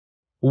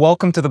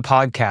Welcome to the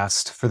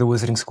podcast for the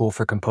Wizarding School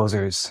for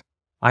Composers.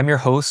 I'm your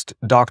host,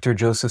 Dr.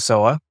 Joseph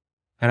Soa,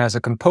 and as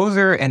a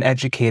composer and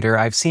educator,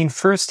 I've seen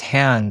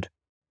firsthand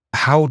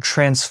how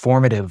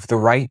transformative the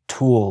right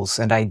tools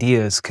and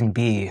ideas can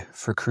be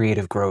for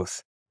creative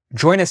growth.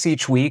 Join us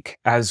each week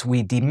as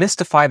we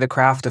demystify the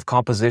craft of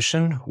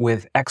composition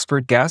with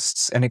expert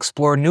guests and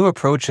explore new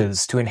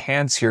approaches to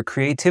enhance your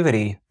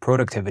creativity,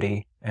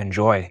 productivity, and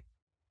joy.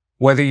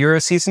 Whether you're a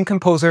seasoned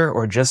composer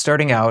or just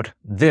starting out,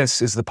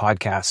 this is the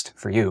podcast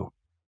for you.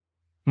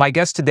 My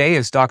guest today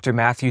is Dr.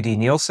 Matthew D.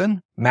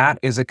 Nielsen. Matt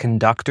is a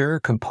conductor,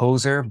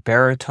 composer,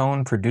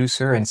 baritone,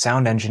 producer, and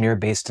sound engineer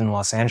based in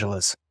Los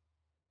Angeles.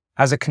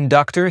 As a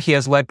conductor, he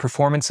has led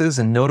performances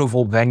in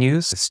notable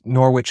venues,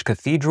 Norwich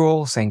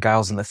Cathedral, St.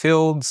 Giles in the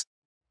Fields,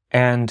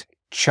 and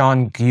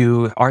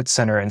Cheongju Art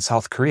Center in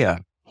South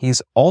Korea.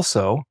 He's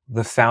also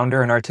the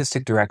founder and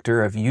artistic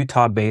director of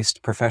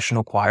Utah-based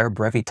professional choir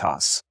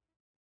Brevitas.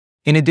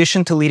 In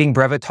addition to leading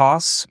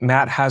Brevitas,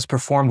 Matt has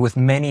performed with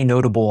many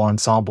notable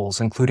ensembles,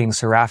 including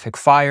Seraphic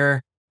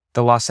Fire,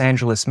 the Los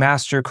Angeles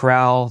Master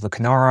Choral, the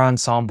Canara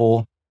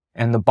Ensemble,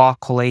 and the Bach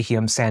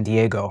Collegium San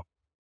Diego.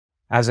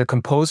 As a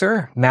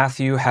composer,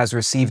 Matthew has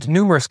received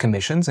numerous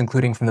commissions,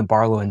 including from the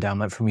Barlow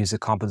Endowment for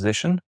Music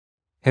Composition.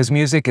 His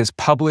music is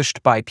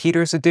published by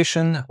Peters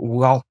Edition,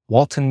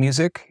 Walton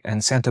Music,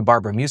 and Santa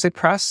Barbara Music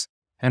Press,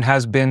 and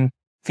has been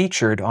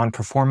featured on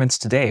Performance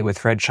Today with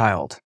Fred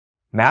Child.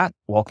 Matt,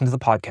 welcome to the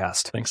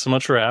podcast. Thanks so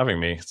much for having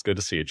me. It's good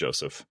to see you,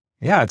 Joseph.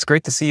 Yeah, it's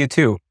great to see you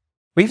too.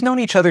 We've known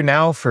each other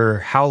now for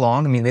how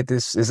long? I mean,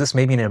 is this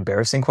maybe an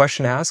embarrassing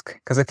question to ask?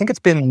 Because I think it's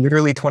been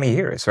literally 20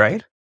 years,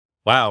 right?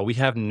 Wow, we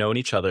have known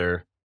each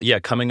other. Yeah,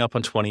 coming up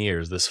on 20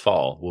 years this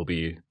fall will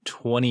be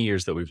 20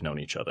 years that we've known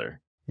each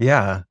other.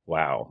 Yeah.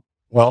 Wow.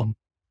 Well,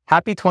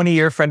 happy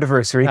 20-year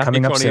friendiversary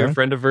coming up soon. Happy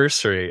 20-year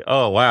friendiversary.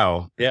 Oh,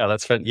 wow. Yeah,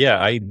 that's fun. Yeah,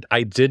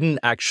 I didn't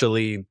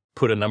actually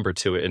put a number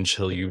to it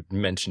until you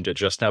mentioned it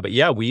just now. But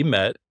yeah, we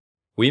met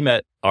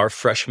our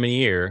freshman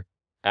year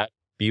at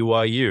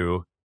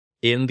BYU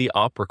in the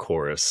opera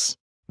chorus.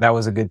 That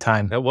was a good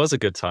time. That was a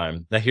good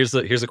time. Now here's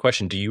a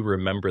question. Do you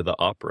remember the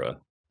opera?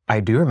 I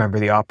do remember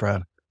the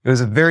opera. It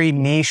was a very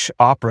niche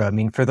opera. I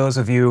mean, for those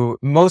of you,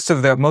 most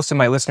of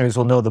my listeners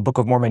will know the Book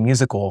of Mormon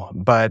musical,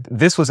 but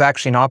this was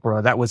actually an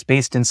opera that was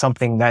based in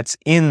something that's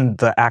in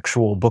the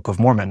actual Book of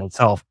Mormon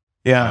itself.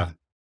 Yeah.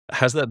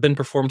 Has that been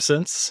performed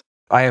since?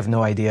 I have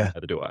no idea.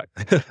 Neither do I.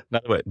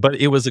 Not the way. But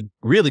it was a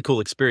really cool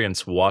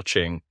experience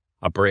watching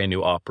a brand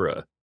new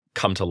opera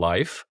come to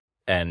life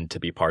and to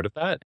be part of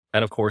that.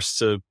 And of course,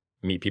 to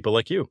meet people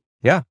like you.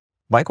 Yeah,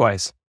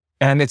 likewise.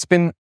 And it's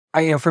been,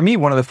 for me,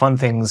 one of the fun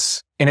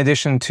things, in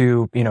addition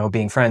to,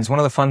 being friends, one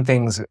of the fun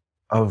things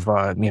of,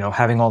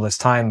 having all this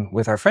time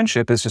with our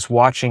friendship is just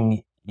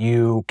watching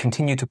you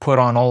continue to put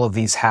on all of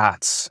these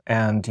hats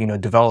and,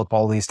 develop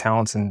all these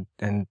talents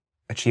and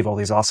achieve all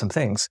these awesome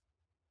things.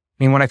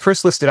 I mean, when I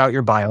first listed out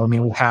your bio,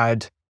 we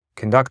had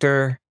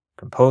conductor,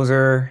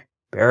 composer,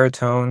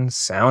 baritone,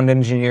 sound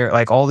engineer,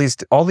 like all these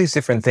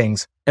different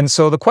things. And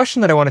so the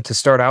question that I wanted to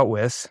start out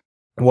with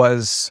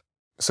was,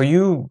 so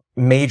you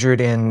majored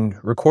in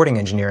recording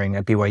engineering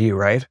at BYU,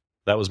 right?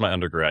 That was my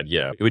undergrad,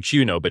 yeah. Which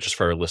but just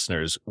for our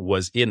listeners,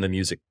 was in the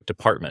music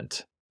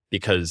department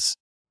because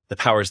the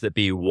powers that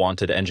be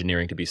wanted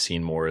engineering to be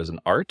seen more as an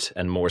art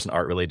and more as an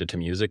art related to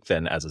music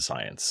than as a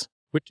science,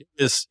 which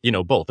is,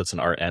 both. It's an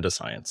art and a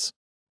science.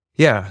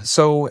 Yeah.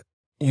 So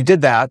you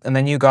did that, and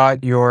then you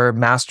got your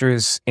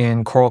master's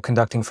in choral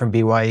conducting from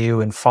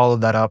BYU and followed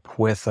that up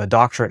with a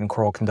doctorate in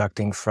choral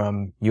conducting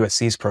from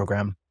USC's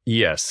program.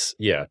 Yes.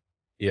 Yeah.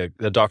 Yeah.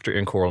 A doctorate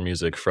in choral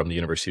music from the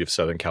University of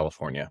Southern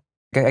California.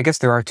 I guess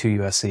there are two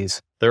USCs.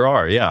 There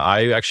are. Yeah.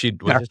 I actually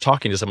was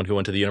talking to someone who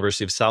went to the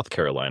University of South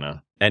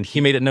Carolina, and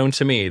he made it known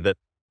to me that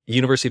the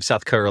University of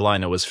South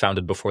Carolina was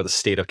founded before the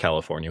state of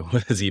California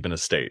was even a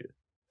state.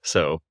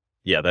 So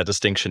yeah, that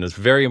distinction is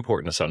very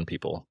important to some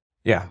people.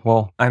 Yeah,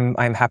 well, I'm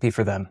happy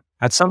for them.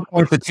 At some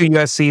point, the two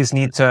USCs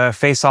need to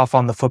face off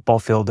on the football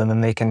field, and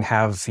then they can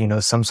have,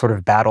 some sort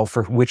of battle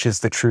for which is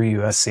the true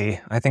USC.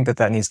 I think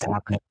that needs to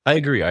happen. I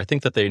agree. I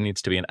think that there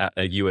needs to be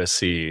a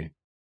USC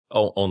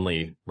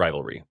only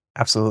rivalry.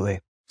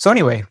 Absolutely. So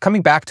anyway,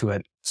 coming back to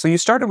it. So you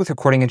started with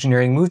recording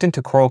engineering, moved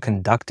into choral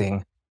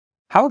conducting.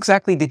 How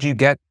exactly did you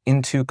get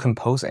into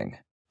composing?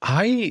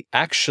 I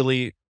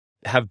actually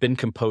have been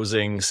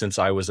composing since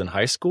I was in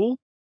high school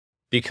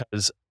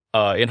because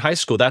in high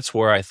school, that's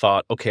where I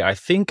thought, okay, I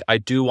think I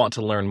do want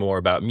to learn more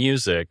about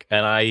music.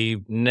 And I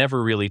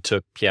never really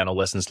took piano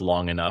lessons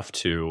long enough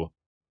to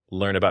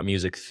learn about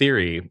music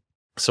theory.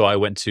 So I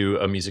went to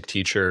a music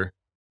teacher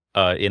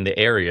in the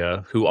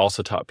area who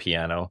also taught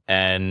piano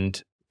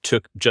and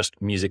took just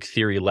music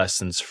theory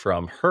lessons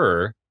from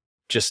her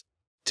just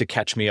to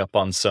catch me up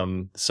on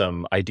some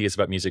ideas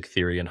about music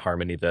theory and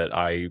harmony that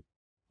I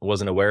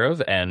wasn't aware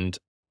of. And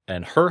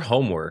her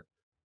homework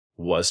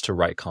was to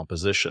write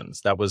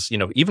compositions. That was,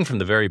 even from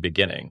the very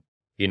beginning,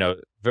 the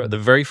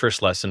very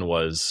first lesson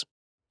was,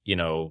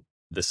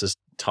 this is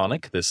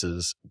tonic, this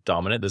is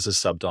dominant, this is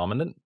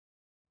subdominant.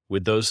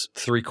 With those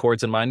three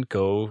chords in mind,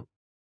 go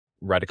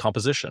write a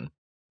composition,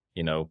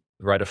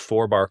 write a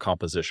 4-bar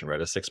composition,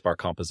 write a 6-bar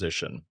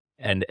composition.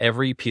 And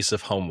every piece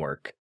of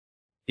homework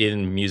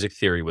in music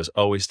theory was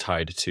always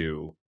tied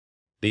to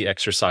the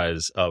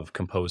exercise of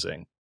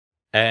composing.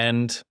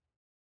 And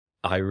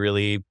I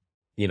really,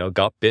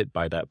 got bit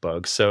by that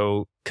bug.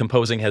 So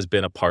composing has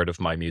been a part of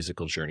my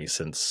musical journey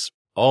since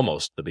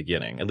almost the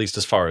beginning, at least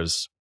as far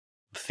as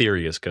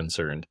theory is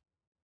concerned.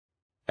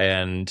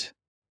 And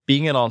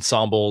being in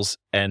ensembles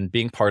and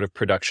being part of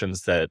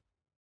productions that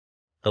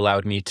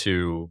allowed me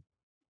to,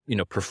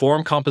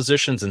 perform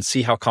compositions and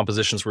see how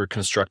compositions were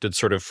constructed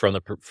sort of from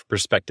the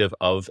perspective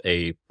of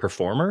a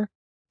performer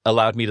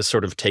allowed me to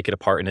sort of take it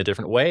apart in a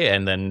different way,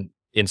 and then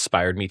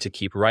inspired me to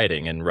keep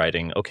writing.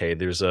 Okay,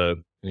 there's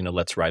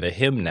let's write a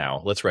hymn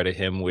now. Let's write a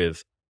hymn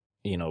with,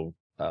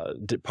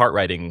 part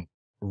writing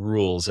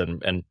rules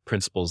and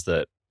principles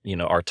that,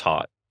 are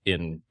taught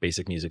in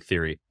basic music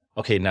theory.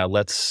 Okay, now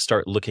let's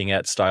start looking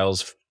at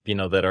styles,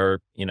 that are,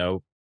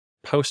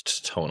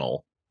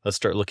 post-tonal. Let's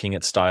start looking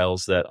at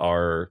styles that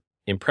are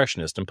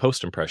impressionist and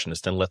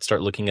post-impressionist, and let's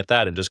start looking at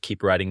that and just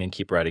keep writing and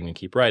keep writing and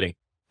keep writing.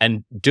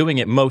 And doing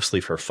it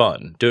mostly for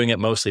fun, doing it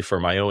mostly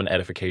for my own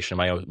edification,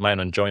 my own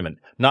enjoyment,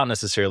 not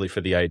necessarily for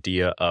the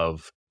idea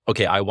of,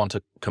 okay, I want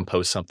to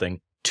compose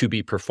something to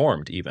be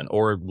performed even,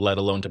 or let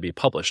alone to be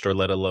published, or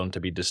let alone to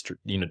be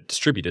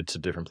distributed to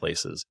different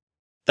places.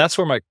 That's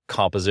where my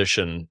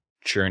composition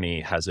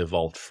journey has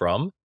evolved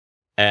from.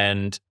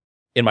 And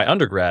in my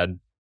undergrad,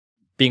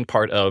 being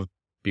part of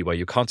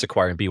BYU Concert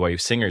Choir and BYU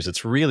Singers,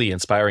 it's really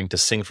inspiring to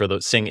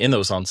sing in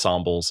those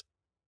ensembles,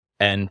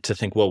 and to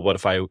think, well, what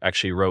if I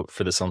actually wrote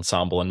for this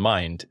ensemble in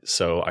mind?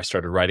 So I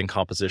started writing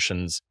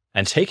compositions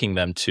and taking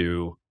them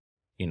to,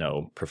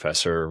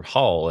 Professor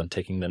Hall, and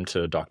taking them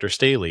to Dr.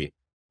 Staley,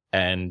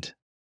 and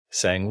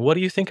saying, what do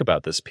you think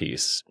about this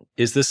piece?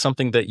 Is this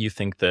something that you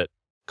think that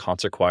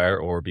Concert Choir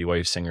or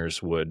BYU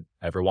Singers would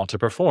ever want to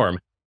perform?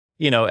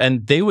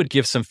 And they would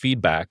give some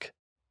feedback,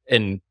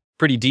 and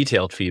pretty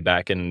detailed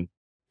feedback, and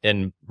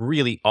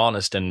really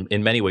honest and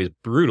in many ways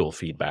brutal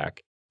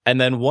feedback.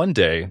 And then one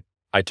day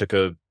I took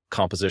a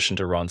composition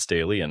to Ron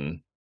Staley, and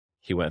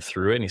he went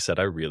through it and he said,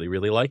 I really,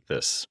 really like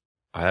this.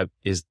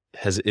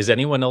 Is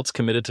anyone else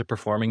committed to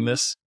performing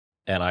this?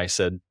 And I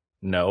said,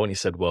 no. And he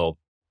said, well,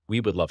 we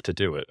would love to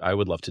do it. I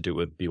would love to do it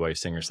with BYU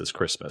Singers this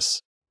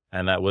Christmas.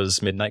 And that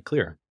was Midnight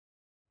Clear.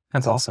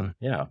 That's awesome.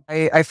 Yeah.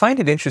 I find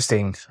it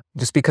interesting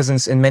just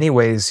because in many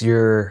ways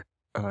your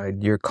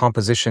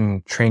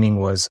composition training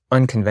was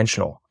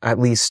unconventional, at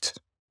least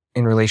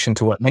in relation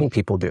to what many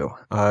people do.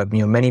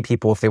 Many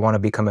people, if they want to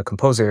become a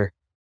composer,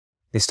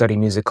 they study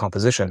music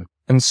composition.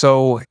 And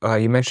so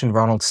you mentioned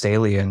Ronald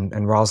Staley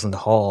and Rosalind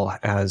Hall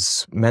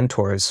as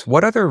mentors.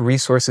 What other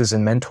resources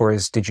and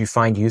mentors did you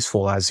find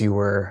useful as you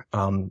were,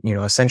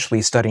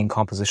 essentially studying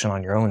composition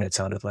on your own, it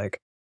sounded like?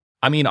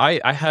 I mean,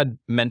 I had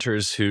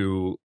mentors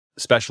who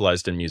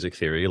specialized in music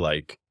theory,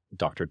 like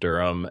Dr.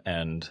 Durham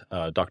and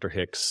Dr.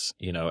 Hicks,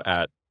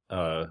 at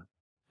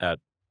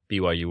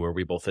BYU, where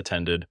we both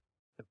attended.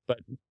 But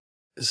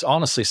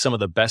honestly, some of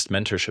the best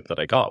mentorship that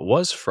I got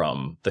was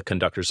from the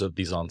conductors of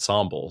these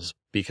ensembles,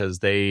 because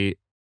they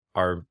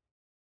are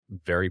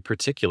very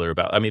particular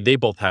about, they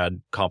both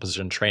had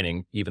composition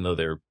training, even though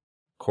they're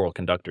choral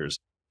conductors,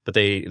 but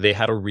they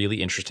had a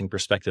really interesting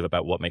perspective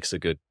about what makes a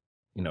good,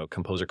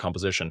 composer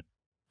composition.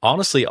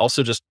 Honestly,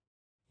 also just,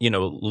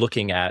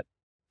 looking at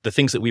the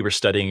things that we were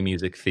studying in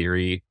music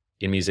theory,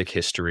 in music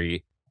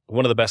history.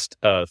 One of the best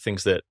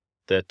things that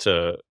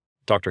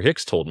Dr.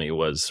 Hicks told me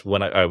was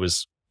when I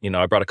was,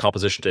 I brought a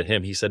composition to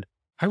him. He said,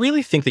 I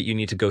really think that you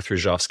need to go through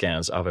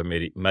Josquin's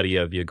Ave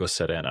Maria Viego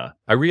Serena.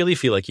 I really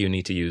feel like you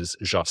need to use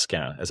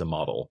Josquin as a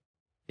model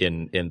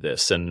in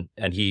this. And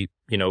he,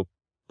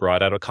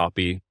 brought out a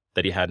copy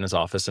that he had in his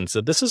office and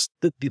said,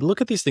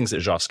 look at these things that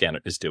Josquin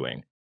is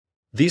doing.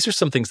 These are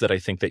some things that I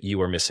think that you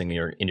are missing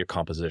in your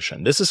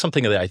composition. This is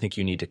something that I think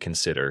you need to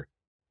consider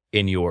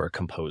in your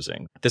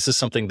composing. This is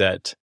something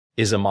that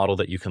is a model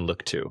that you can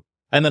look to.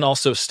 And then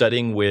also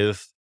studying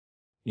with,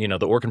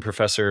 the organ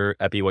professor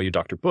at BYU,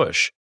 Dr.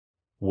 Bush,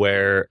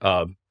 where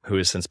who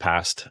has since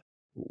passed,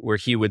 where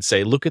he would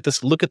say, look at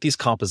these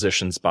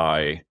compositions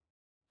by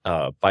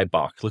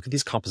Bach, look at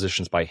these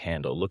compositions by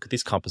Handel, look at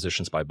these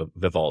compositions by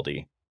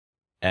Vivaldi,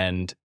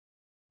 and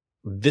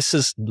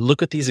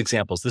look at these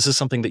examples. This is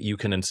something that you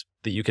can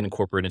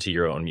incorporate into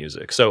your own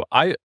music. So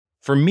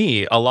for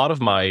me, a lot of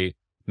my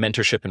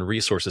mentorship and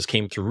resources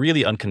came through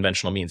really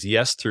unconventional means.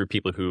 Yes, through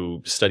people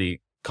who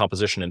study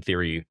composition and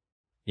theory,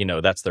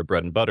 that's their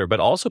bread and butter, but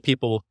also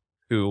people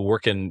who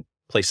work in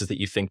places that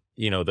you think,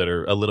 that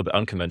are a little bit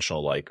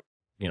unconventional, like,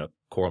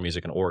 choral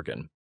music and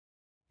organ.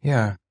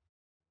 Yeah.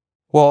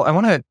 Well, I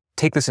want to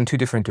take this in two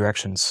different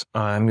directions.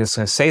 I'm just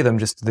going to say them,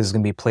 this is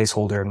going to be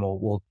placeholder, and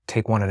we'll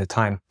take one at a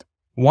time.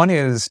 One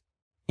is,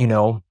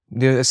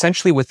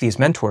 essentially with these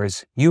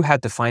mentors, you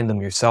had to find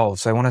them yourself.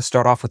 So I want to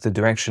start off with the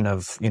direction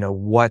of,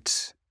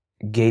 what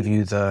gave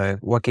you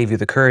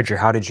the courage, or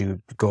how did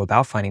you go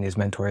about finding these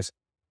mentors?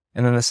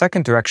 And then the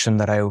second direction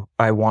that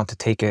I want to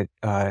take it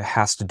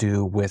has to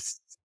do with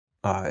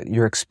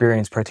your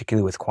experience,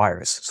 particularly with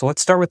choirs. So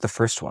let's start with the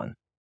first one.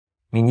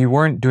 I mean, you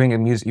weren't doing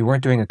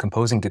a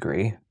composing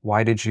degree.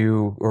 Why did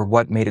you, or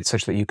what made it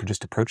such that you could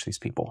just approach these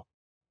people?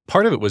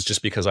 Part of it was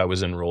just because I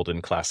was enrolled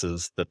in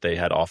classes that they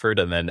had offered.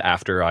 And then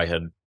after I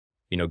had,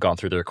 gone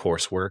through their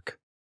coursework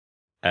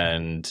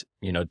and,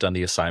 done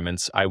the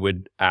assignments, I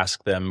would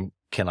ask them,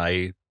 can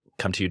I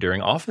come to you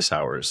during office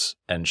hours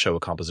and show a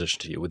composition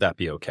to you? Would that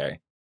be okay?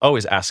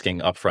 Always asking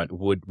upfront,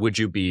 would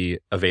you be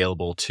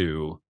available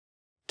to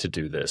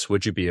do this?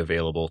 Would you be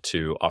available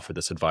to offer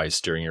this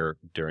advice during your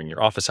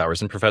office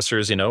hours? And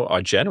professors,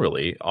 are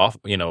generally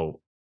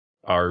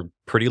are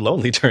pretty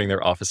lonely during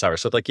their office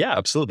hours. So like, yeah,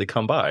 absolutely,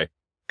 come by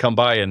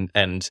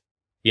and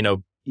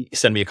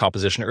send me a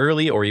composition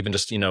early, or even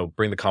just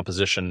bring the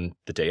composition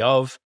the day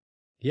of.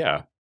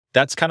 Yeah,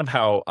 that's kind of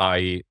how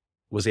I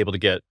was able to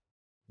get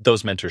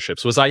those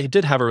mentorships. Was I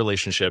did have a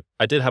relationship.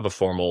 I did have a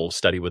formal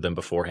study with them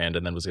beforehand,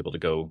 and then was able to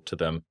go to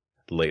them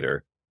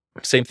later.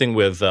 Same thing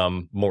with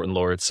Morton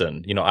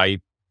Lauritsen. I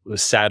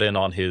sat in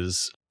on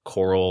his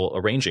choral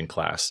arranging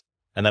class,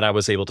 and then I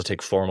was able to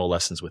take formal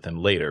lessons with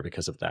him later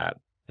because of that.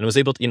 And was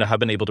able to, have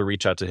been able to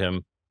reach out to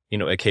him,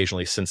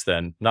 occasionally since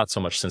then. Not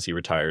so much since he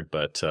retired,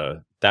 but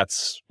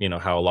that's,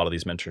 how a lot of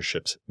these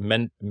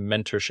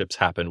mentorships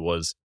happened,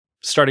 was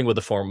starting with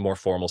a more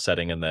formal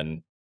setting and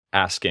then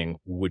asking,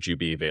 would you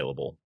be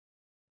available?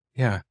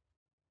 Yeah.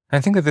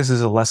 I think that this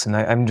is a lesson.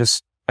 I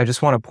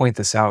just want to point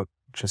this out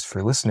just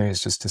for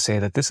listeners, just to say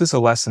that this is a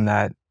lesson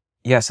that,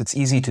 yes, it's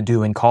easy to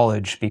do in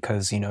college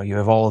because, you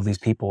have all of these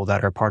people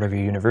that are part of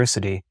your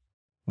university,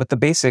 but the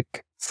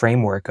basic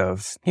framework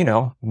of,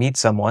 meet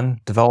someone,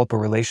 develop a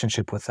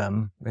relationship with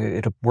them,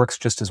 it works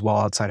just as well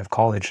outside of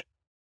college.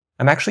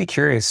 I'm actually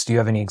curious, do you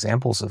have any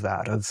examples of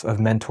that, of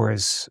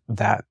mentors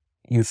that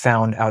you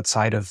found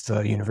outside of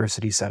the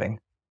university setting?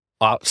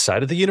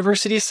 Outside of the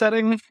university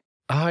setting?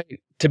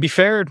 To be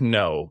fair,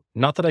 no,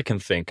 not that I can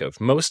think of.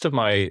 Most of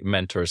my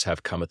mentors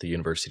have come at the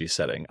university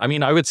setting. I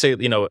mean, I would say,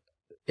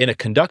 in a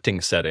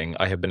conducting setting,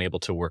 I have been able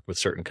to work with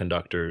certain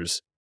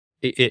conductors,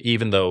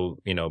 even though,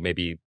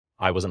 maybe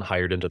I wasn't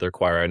hired into their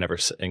choir. I never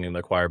sang in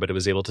their choir, but I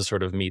was able to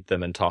sort of meet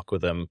them and talk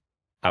with them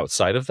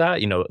outside of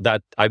that.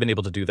 That I've been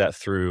able to do that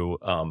through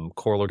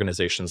choral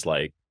organizations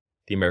like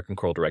the American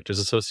Choral Directors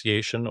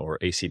Association, or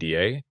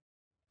ACDA,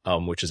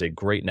 which is a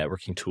great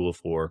networking tool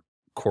for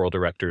choral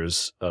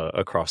directors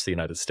across the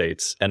United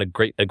States, and a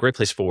great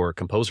place for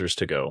composers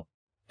to go.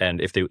 And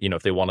if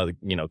they want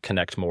to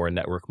connect more and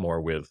network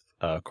more with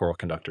choral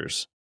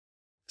conductors.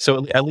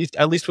 So at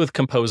least with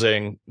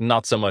composing,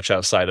 not so much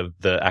outside of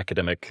the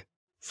academic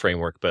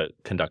framework, but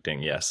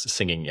conducting, yes.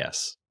 Singing,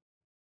 yes.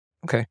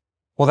 Okay.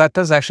 Well, that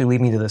does actually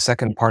lead me to the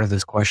second part of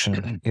this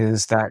question,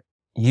 is that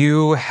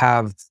you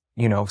have,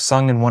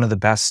 sung in one of the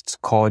best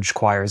college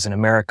choirs in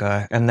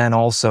America, and then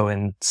also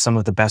in some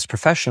of the best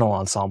professional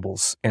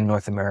ensembles in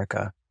North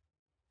America.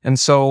 And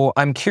so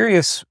I'm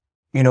curious,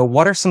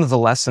 what are some of the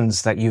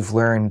lessons that you've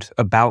learned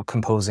about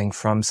composing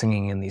from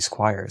singing in these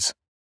choirs?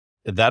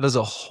 That is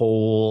a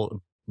whole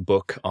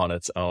book on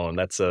its own.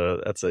 That's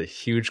a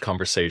huge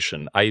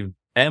conversation. I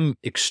am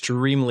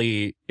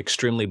extremely,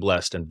 extremely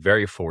blessed and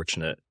very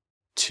fortunate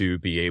to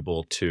be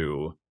able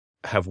to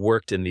have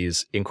worked in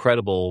these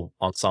incredible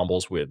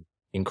ensembles with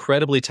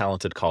incredibly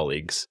talented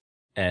colleagues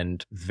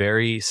and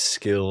very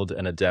skilled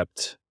and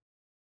adept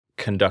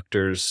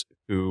conductors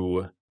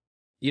who,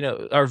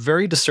 are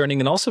very discerning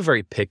and also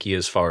very picky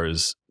as far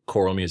as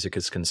choral music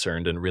is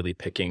concerned, and really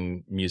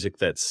picking music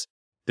that's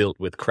built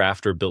with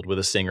craft or built with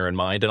a singer in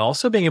mind, and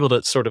also being able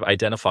to sort of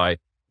identify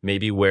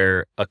maybe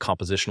where a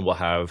composition will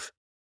have,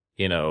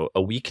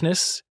 a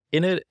weakness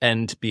in it,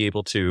 and be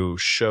able to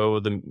show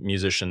the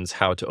musicians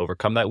how to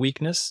overcome that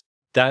weakness.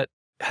 That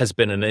has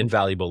been an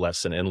invaluable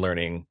lesson in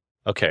learning,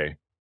 okay,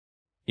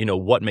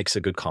 what makes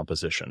a good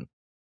composition?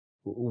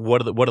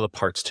 What are the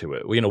parts to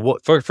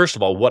it? First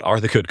of all, what are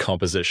the good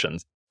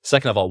compositions?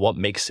 Second of all, what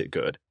makes it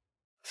good?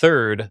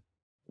 Third,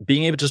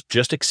 being able to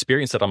just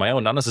experience it on my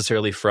own, not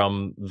necessarily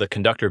from the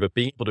conductor, but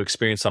being able to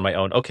experience on my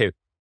own. Okay,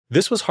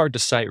 this was hard to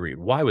sight read.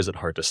 Why was it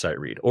hard to sight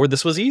read? Or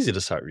this was easy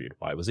to sight read.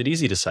 Why was it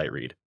easy to sight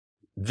read?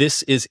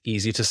 This is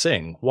easy to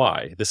sing.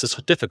 Why? This is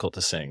difficult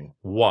to sing.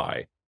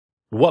 Why?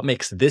 What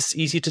makes this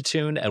easy to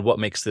tune and what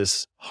makes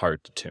this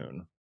hard to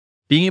tune?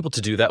 Being able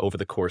to do that over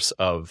the course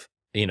of,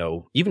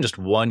 even just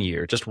 1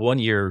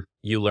 year,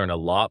 you learn a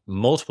lot.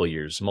 Multiple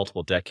years,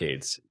 multiple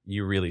decades,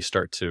 you really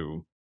start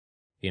to,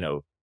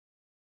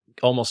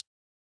 almost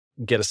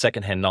get a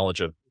secondhand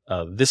knowledge of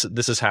this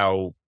is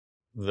how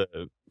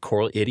the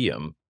choral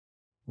idiom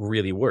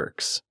really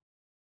works.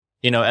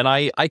 And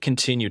I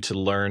continue to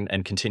learn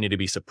and continue to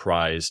be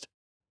surprised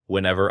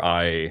whenever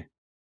I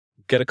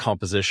get a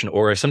composition,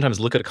 or I sometimes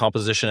look at a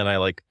composition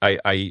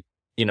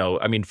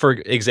and for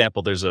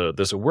example, there's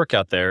a work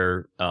out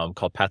there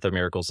called Path of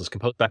Miracles. It's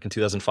composed back in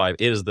 2005.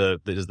 It is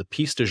the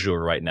piece du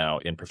jour right now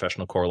in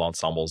professional choral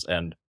ensembles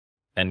and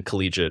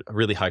collegiate,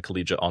 really high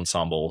collegiate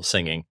ensemble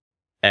singing.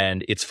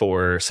 And it's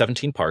for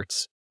 17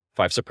 parts,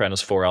 5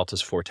 sopranos, 4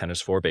 altos, 4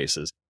 tenors, 4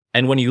 basses.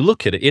 And when you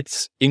look at it,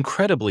 it's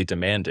incredibly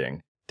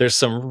demanding. There's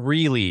some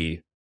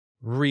really,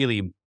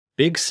 really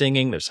big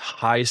singing. There's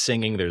high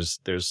singing. There's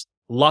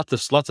lots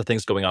of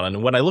things going on.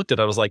 And when I looked at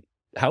it, I was like,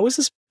 how is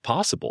this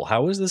possible?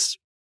 How is this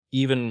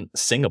even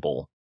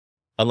singable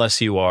unless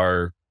you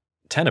are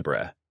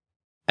tenebrae?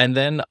 And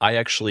then I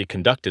actually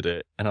conducted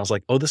it and I was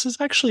like, oh, this is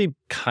actually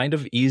kind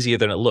of easier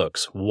than it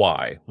looks.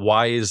 Why?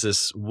 Why does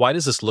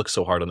this look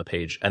so hard on the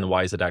page? And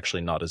why is it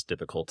actually not as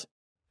difficult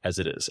as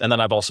it is? And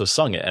then I've also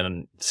sung it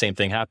and same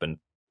thing happened.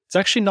 It's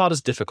actually not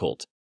as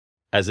difficult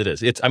as it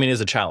is. It's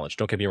a challenge.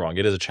 Don't get me wrong.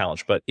 It is a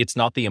challenge, but it's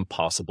not the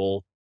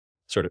impossible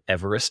sort of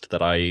Everest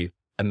that I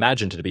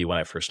imagined it to be when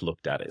I first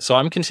looked at it. So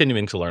I'm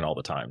continuing to learn all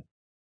the time.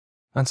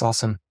 That's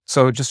awesome.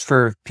 So just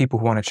for people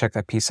who want to check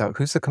that piece out,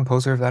 who's the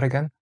composer of that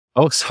again?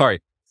 Oh, sorry.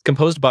 It's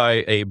composed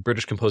by a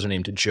British composer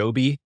named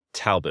Joby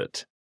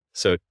Talbot.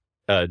 So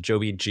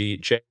Joby,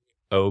 Joby,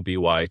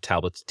 Talbot,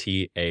 Talbot,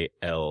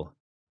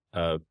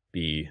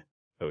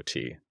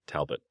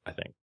 Talbot, I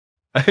think.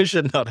 I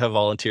should not have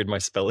volunteered my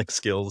spelling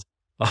skills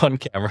on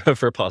camera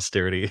for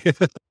posterity.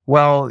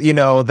 Well,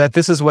 that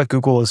this is what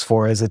Google is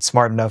for, is it's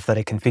smart enough that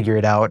it can figure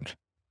it out.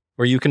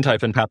 Or you can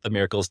type in Path of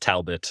Miracles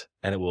Talbot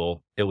and it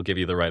will give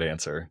you the right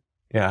answer.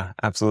 Yeah,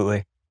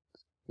 absolutely.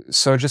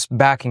 So just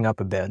backing up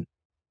a bit,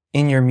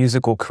 in your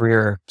musical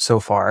career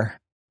so far,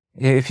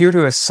 if you were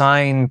to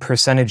assign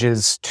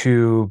percentages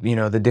to,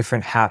 the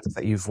different hats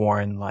that you've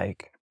worn,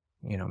 like,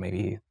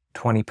 maybe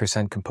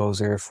 20%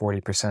 composer,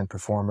 40%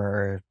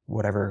 performer,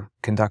 whatever,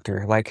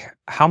 conductor, like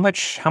how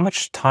much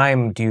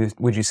time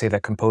would you say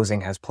that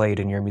composing has played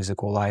in your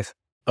musical life?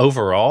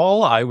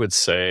 Overall, I would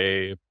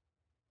say,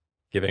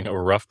 giving a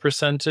rough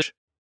percentage,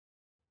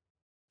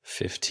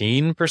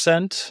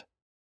 15%,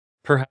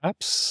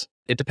 perhaps.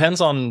 It depends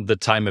on the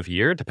time of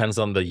year. It depends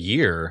on the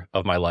year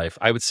of my life.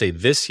 I would say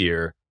this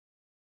year,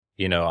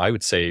 I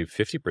would say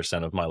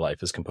 50% of my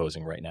life is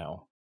composing right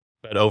now.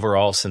 But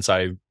overall, since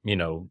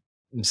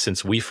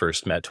we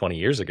first met 20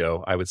 years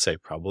ago, I would say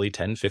probably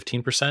 10,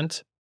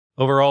 15%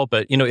 overall.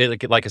 But,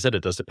 like I said,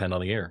 it does depend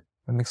on the year.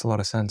 That makes a lot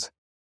of sense.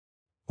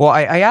 Well,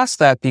 I asked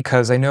that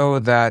because I know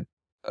that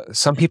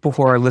some people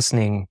who are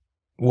listening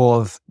will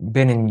have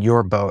been in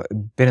your boat,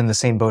 been in the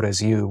same boat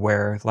as you,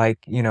 where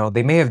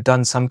they may have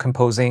done some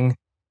composing,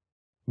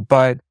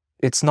 but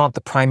it's not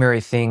the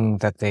primary thing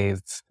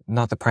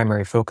not the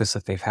primary focus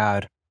that they've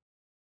had.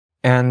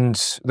 And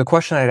the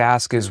question I'd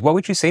ask is, what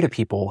would you say to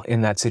people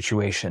in that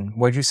situation?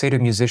 What would you say to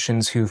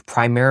musicians who've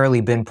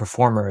primarily been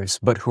performers,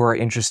 but who are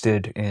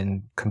interested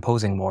in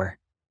composing more?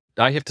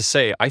 I have to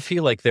say, I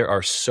feel like there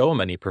are so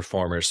many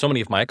performers, so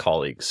many of my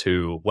colleagues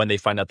who, when they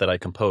find out that I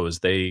compose,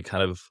 they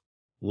kind of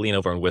lean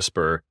over and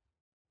whisper,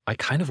 I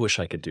kind of wish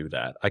I could do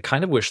that. I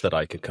kind of wish that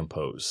I could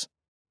compose.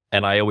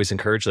 And I always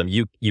encourage them,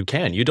 you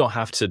can. You don't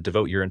have to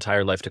devote your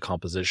entire life to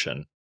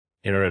composition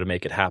in order to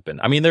make it happen.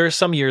 I mean, there are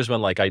some years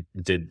when I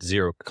did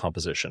zero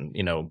composition,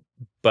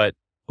 but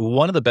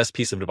one of the best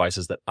piece of advice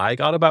that I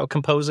got about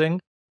composing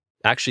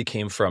actually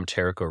came from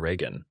Tarek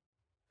O'Regan,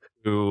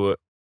 who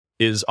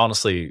is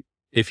honestly,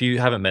 if you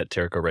haven't met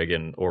Tarek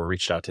O'Regan or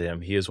reached out to him,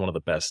 he is one of the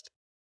best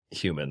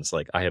humans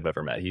I have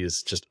ever met. He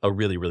is just a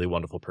really, really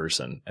wonderful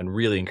person and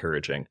really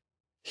encouraging.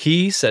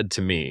 He said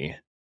to me,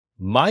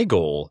 my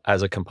goal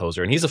as a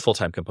composer, and he's a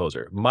full-time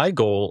composer, my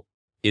goal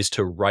is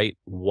to write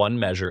one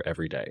measure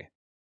every day.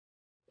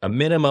 A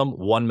minimum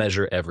one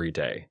measure every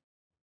day.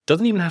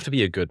 Doesn't even have to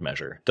be a good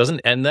measure.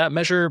 And that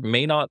measure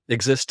may not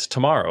exist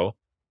tomorrow,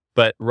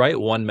 but write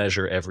one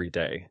measure every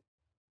day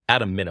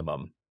at a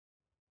minimum.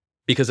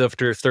 Because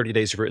after 30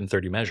 days, you've written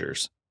 30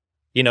 measures.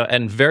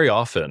 And very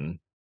often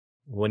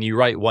when you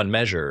write one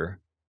measure,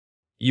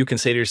 you can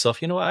say to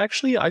yourself,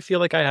 actually, I feel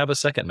like I have a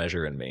second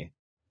measure in me,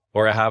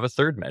 or I have a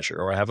third measure,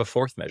 or I have a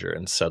fourth measure.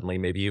 And suddenly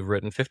maybe you've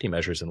written 50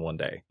 measures in one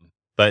day.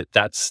 But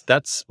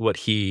that's what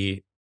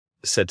he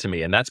said to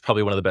me. And that's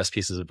probably one of the best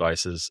pieces of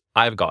advice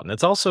I've gotten.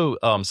 It's also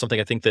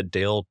something I think that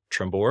Dale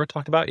Trembore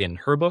talked about in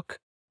her book,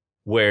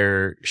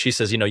 where she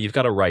says, you've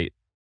got to write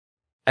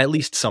at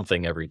least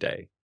something every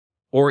day,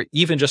 or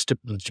even just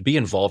to be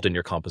involved in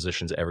your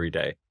compositions every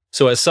day.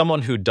 So as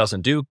someone who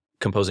doesn't do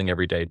composing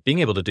every day, being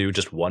able to do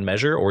just one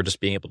measure, or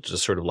just being able to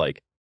just sort of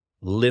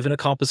live in a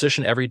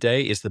composition every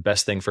day, is the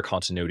best thing for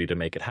continuity to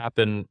make it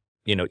happen,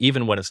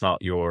 even when it's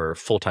not your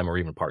full-time or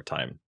even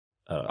part-time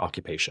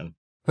occupation.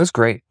 That's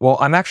great. Well,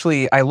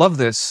 I love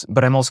this,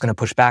 but I'm also going to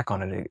push back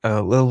on it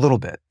a little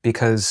bit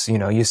because,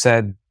 you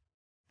said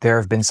there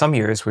have been some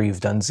years where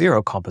you've done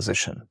zero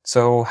composition.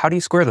 So how do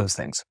you square those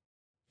things?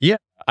 Yeah,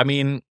 I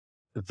mean,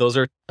 those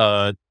are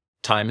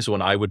times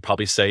when I would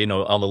probably say,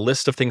 on the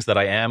list of things that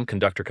I am,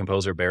 conductor,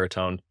 composer,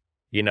 baritone,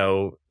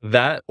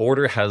 that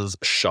order has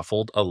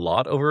shuffled a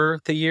lot over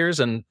the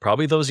years. And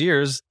probably those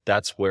years,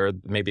 that's where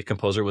maybe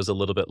composer was a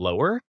little bit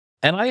lower.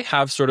 And I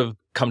have sort of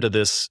come to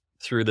this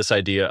through this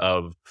idea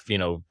of,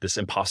 this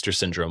imposter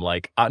syndrome,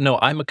 no,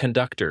 I'm a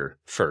conductor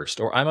first,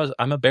 or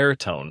I'm a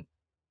baritone.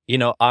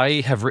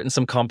 I have written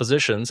some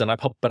compositions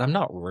but I'm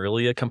not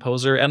really a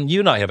composer. And you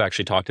and I have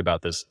actually talked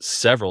about this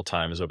several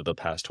times over the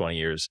past 20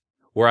 years,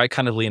 where I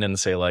kind of lean in and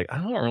say, I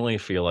don't really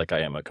feel like I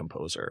am a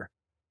composer.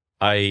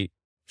 I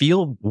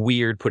feel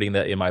weird putting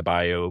that in my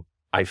bio.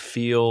 I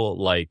feel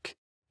like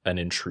an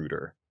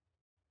intruder.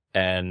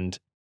 And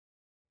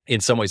in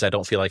some ways, I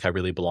don't feel like I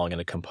really belong in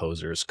a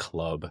composer's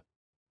club.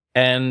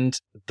 And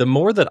the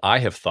more that I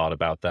have thought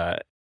about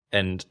that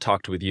and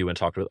talked with you and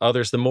talked with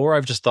others, the more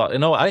I've just thought,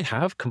 I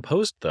have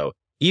composed though.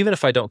 Even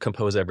if I don't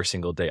compose every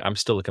single day, I'm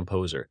still a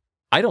composer.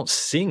 I don't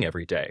sing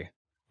every day.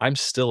 I'm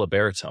still a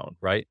baritone,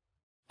 right?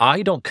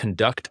 I don't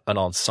conduct an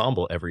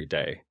ensemble every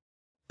day,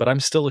 but I'm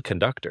still a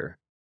conductor.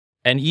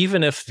 And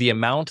even if the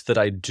amount that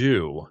I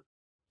do,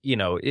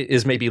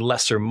 is maybe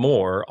less or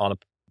more on a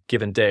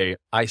given day,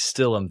 I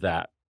still am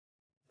that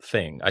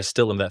thing.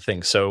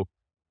 So,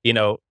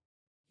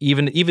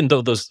 even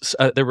though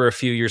there were a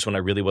few years when I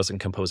really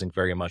wasn't composing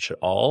very much at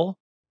all,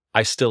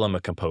 I still am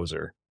a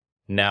composer.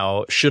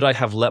 Now, should I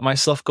have let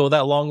myself go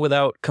that long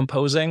without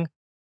composing?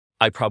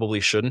 I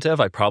probably shouldn't have.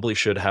 I probably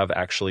should have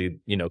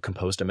actually,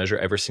 composed a measure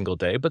every single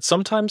day. But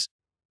sometimes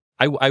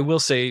I will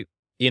say,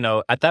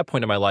 at that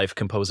point in my life,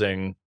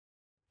 composing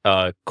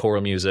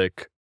choral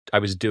music, I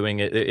was doing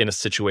it in a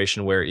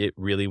situation where it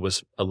really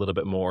was a little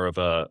bit more of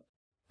a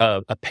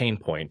pain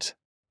point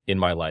in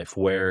my life,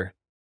 where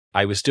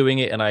I was doing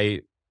it and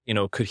I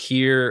could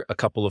hear a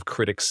couple of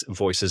critics'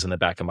 voices in the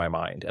back of my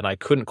mind, and I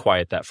couldn't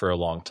quiet that for a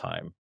long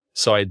time.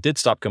 So I did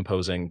stop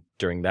composing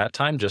during that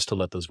time just to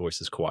let those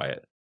voices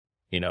quiet,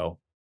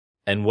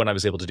 And when I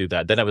was able to do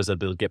that, then I was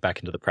able to get back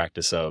into the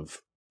practice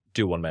of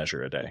do one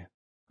measure a day.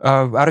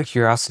 Out of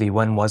curiosity,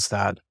 when was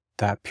that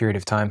period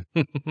of time?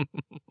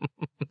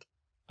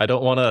 I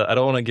don't want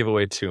to give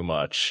away too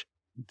much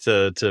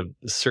but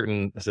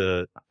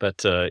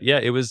yeah,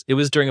 it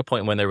was during a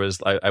point when there was,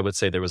 I would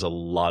say there was a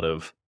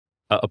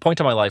point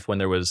in my life when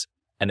there was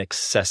an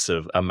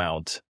excessive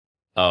amount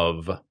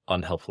of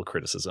unhelpful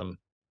criticism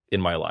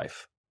in my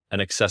life, an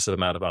excessive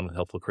amount of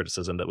unhelpful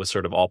criticism that was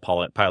sort of all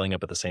piling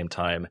up at the same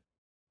time.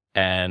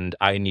 And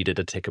I needed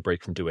to take a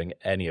break from doing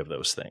any of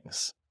those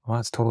things. Well,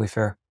 that's totally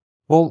fair.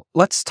 Well,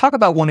 let's talk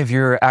about one of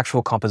your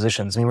actual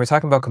compositions. I mean, we're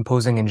talking about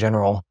composing in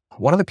general.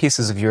 One of the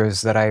pieces of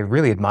yours that I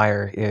really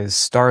admire is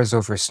Stars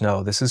Over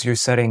Snow. This is your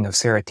setting of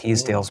Sarah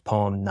Teasdale's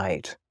poem,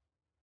 Night.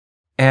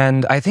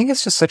 And I think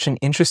it's just such an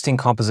interesting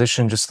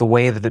composition, just the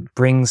way that it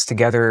brings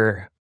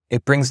together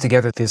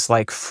this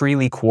like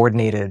freely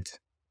coordinated,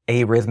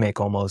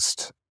 arrhythmic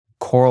almost,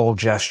 choral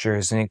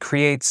gestures, and it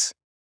creates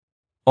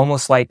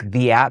almost like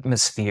the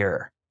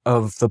atmosphere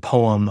of the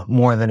poem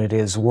more than it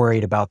is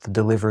worried about the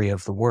delivery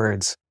of the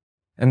words.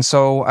 And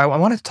so I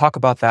wanted to talk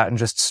about that and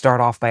just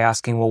start off by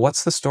asking, well,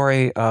 what's the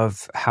story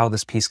of how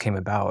this piece came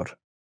about?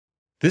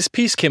 This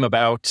piece came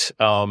about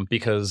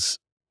because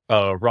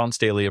Ron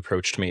Staley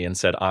approached me and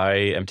said, I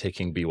am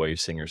taking BYU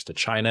singers to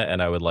China,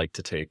 and I would like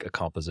to take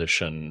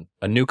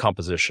a new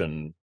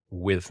composition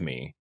with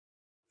me,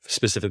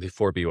 specifically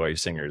for BYU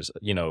singers.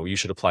 You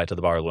should apply to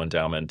the Barlow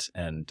Endowment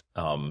and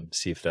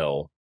see if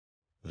they'll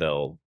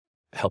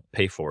help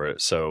pay for it.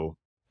 So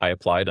I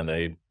applied and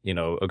they,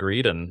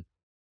 agreed. And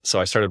so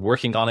I started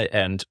working on it,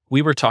 and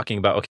we were talking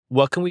about, okay,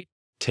 what can we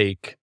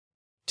take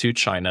to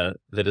China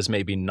that is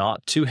maybe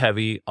not too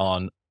heavy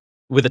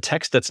with a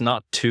text that's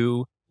not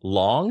too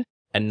long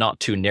and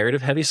not too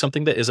narrative heavy,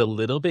 something that is a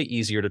little bit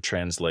easier to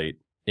translate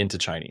into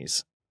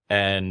Chinese.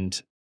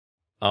 And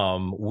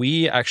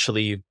we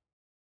actually,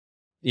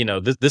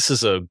 this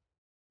is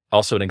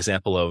also an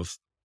example of,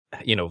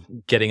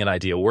 getting an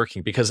idea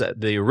working, because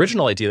the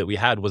original idea that we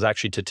had was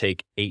actually to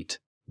take 8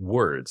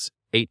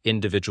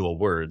 individual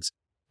words,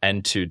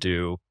 and to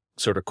do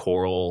sort of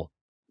choral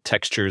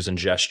textures and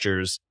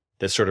gestures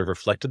that sort of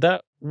reflected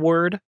that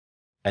word,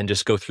 and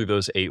just go through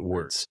those 8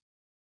 words.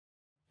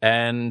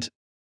 And,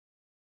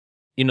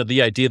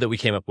 the idea that we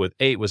came up with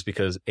 8 was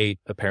because 8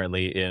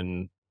 apparently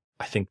in,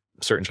 I think,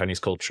 certain Chinese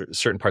culture,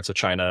 certain parts of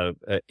China,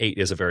 8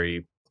 is a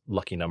very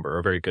lucky number,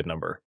 a very good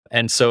number.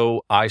 And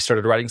so I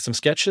started writing some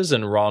sketches,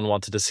 and Ron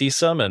wanted to see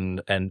some.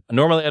 And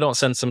normally I don't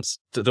send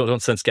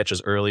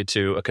sketches early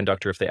to a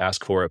conductor if they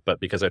ask for it, but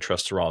because I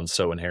trust Ron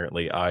so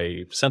inherently,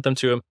 I sent them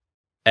to him.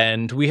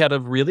 And we had a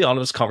really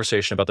honest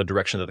conversation about the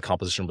direction that the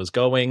composition was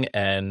going,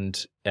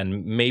 and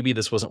maybe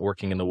this wasn't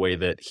working in the way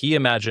that he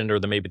imagined, or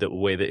maybe the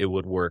way that it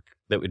would work,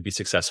 that would be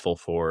successful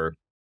for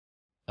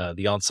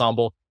the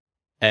ensemble.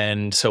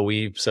 And so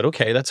we said,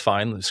 okay, that's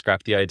fine. Let's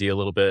scrap the idea a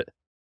little bit.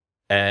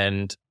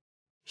 And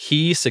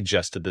he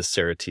suggested this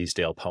Sarah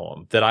Teasdale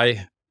poem that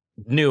I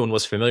knew and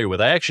was familiar with.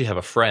 I actually have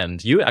a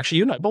friend. You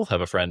and I both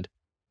have a friend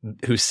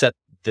who set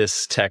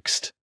this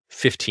text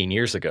 15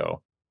 years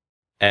ago.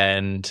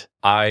 And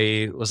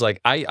I was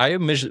like, I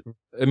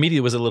immediately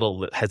was a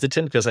little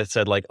hesitant, because I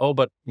said like, oh,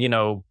 but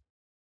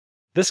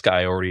this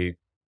guy already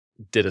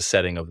did a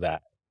setting of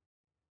that.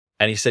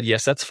 And he said,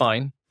 yes, that's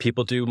fine.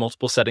 People do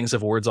multiple settings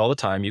of words all the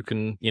time. You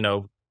can,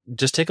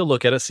 just take a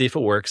look at it, see if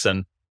it works.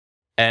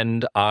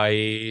 And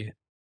I,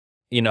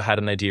 had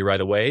an idea right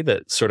away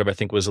that sort of, I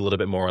think, was a little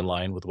bit more in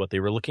line with what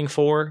they were looking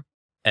for.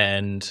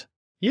 And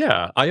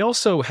yeah, I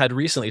also had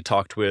recently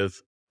talked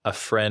with a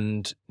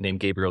friend named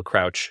Gabriel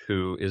Crouch,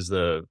 who is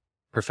the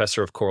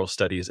professor of choral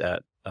studies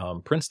at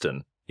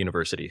Princeton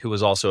University, who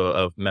was also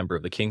a member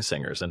of the King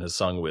Singers and has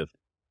sung with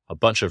a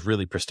bunch of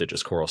really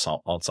prestigious choral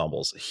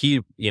ensembles.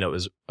 He,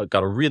 is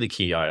got a really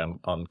key eye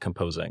on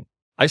composing.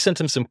 I sent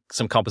him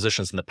some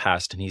compositions in the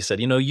past, and he said,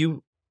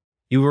 you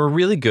were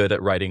really good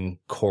at writing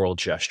choral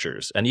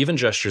gestures, and even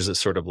gestures that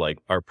sort of like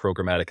are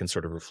programmatic and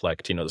sort of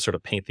reflect, that sort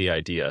of paint the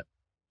idea.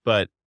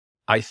 But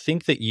I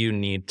think that you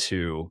need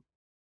to,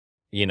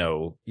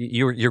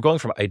 you're going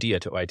from idea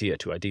to idea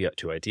to idea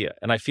to idea.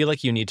 And I feel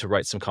like you need to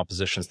write some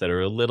compositions that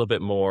are a little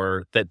bit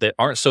more, that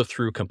aren't so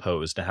through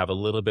composed, and have a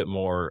little bit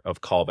more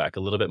of callback, a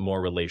little bit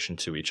more relation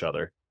to each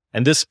other.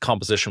 And this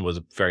composition was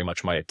very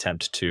much my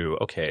attempt to,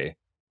 okay,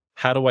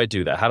 how do I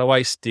do that? How do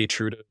I stay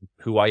true to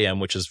who I am,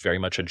 which is very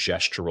much a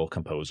gestural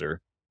composer?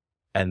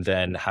 And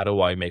then how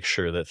do I make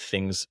sure that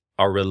things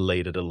are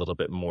related a little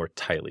bit more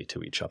tightly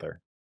to each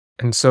other?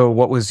 And so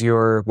what was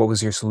your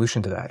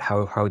solution to that?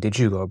 How did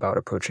you go about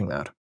approaching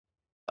that?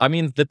 I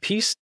mean, the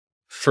piece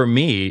for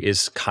me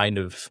is kind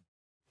of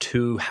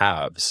two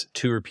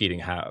repeating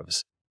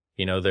halves.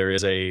 There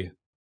is the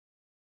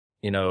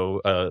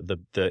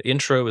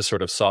intro is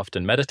sort of soft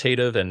and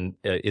meditative, and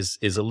is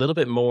a little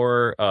bit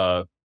more,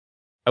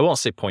 I won't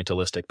say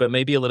pointillistic, but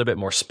maybe a little bit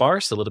more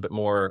sparse, a little bit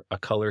more a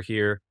color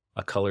here,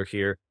 a color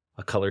here,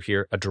 a color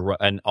here,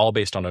 and all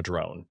based on a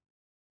drone.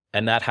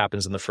 And that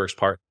happens in the first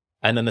part.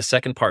 And then the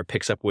second part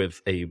picks up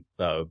with a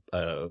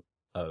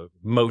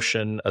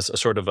motion, a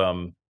sort of,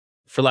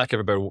 for lack of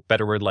a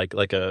better word,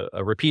 like a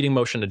repeating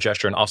motion, a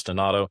gesture, an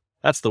ostinato.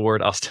 That's the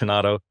word,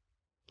 ostinato,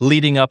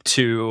 leading up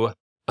to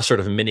a sort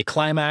of mini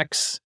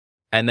climax,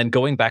 and then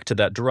going back to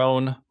that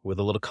drone with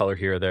a little color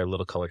here, there, a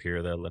little color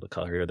here, there, a little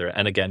color here, there,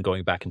 and again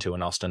going back into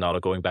an ostinato,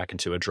 going back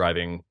into a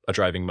driving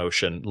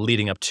motion,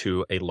 leading up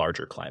to a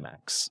larger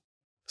climax.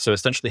 So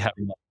essentially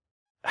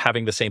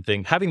having the same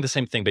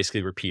thing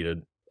basically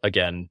repeated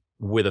again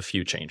with a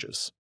few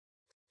changes.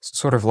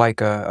 Sort of like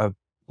an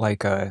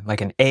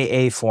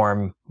AA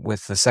form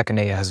with the second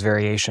A has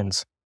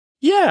variations.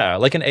 Yeah,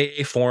 like an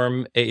AA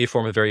form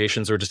with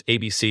variations, or just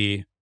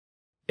ABC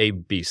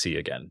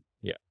again.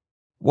 Yeah.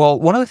 Well,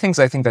 one of the things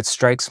I think that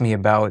strikes me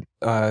about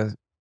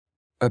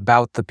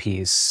the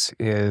piece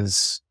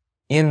is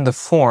in the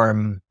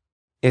form,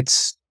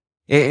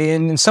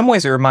 in some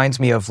ways it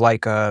reminds me of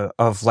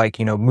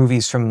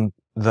movies from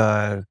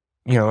the,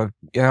 I don't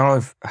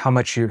know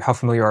how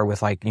familiar you are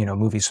with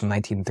movies from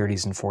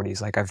 1930s and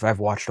 40s. Like I've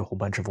watched a whole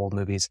bunch of old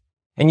movies,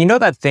 and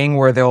that thing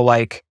where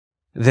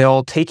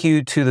they'll take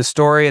you to the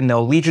story and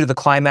they'll lead you to the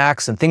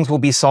climax and things will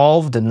be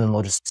solved, and then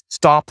they'll just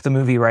stop the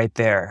movie right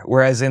there.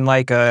 Whereas in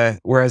a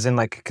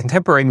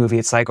contemporary movie,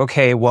 it's like,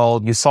 okay, well,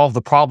 you solve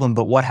the problem,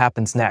 but what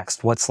happens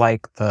next? What's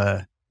like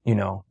the,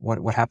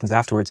 what happens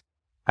afterwards?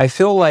 I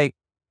feel like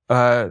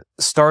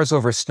Stars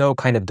Over Snow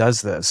kind of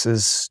does this,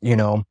 is,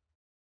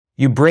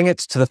 you bring it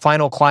to the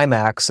final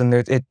climax, and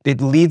it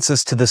leads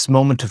us to this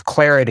moment of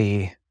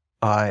clarity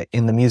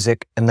in the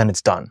music, and then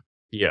it's done.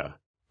 Yeah,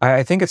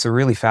 I think it's a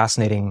really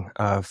fascinating.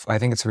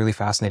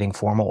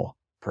 Formal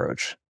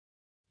approach.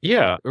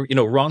 Yeah,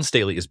 Ron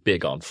Staley is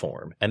big on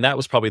form, and that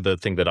was probably the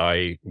thing that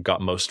I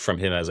got most from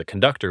him as a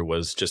conductor,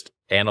 was just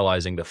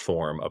analyzing the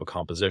form of a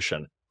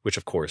composition, which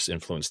of course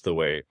influenced the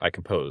way I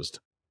composed.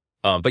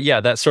 But yeah,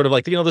 that's sort of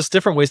like, there's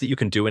different ways that you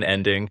can do an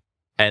ending.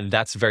 And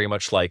that's very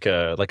much like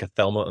a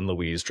Thelma and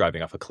Louise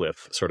driving off a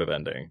cliff sort of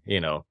ending,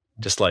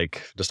 just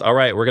all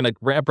right, we're going to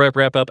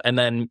wrap up, and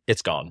then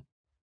it's gone.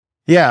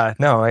 Yeah,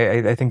 no,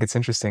 I think it's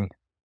interesting.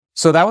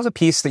 So that was a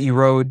piece that you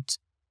wrote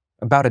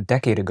about a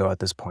decade ago at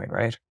this point,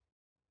 right?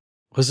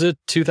 Was it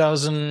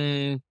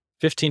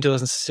 2015,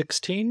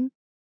 2016?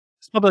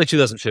 It's probably like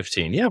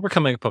 2015. Yeah, we're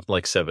coming up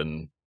like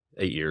 7-8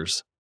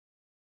 years.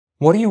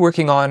 What are you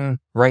working on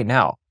right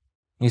now?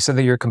 You said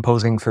that you're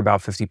composing for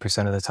about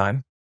 50% of the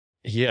time.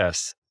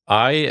 Yes,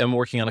 I am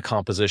working on a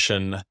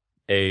composition,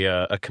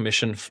 a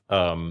commission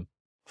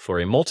for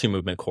a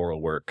multi-movement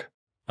choral work,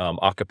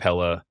 a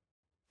cappella,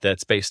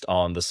 that's based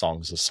on the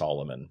Songs of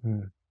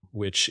Solomon,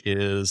 which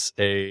is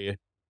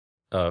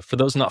for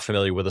those not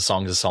familiar with the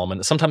Songs of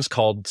Solomon, sometimes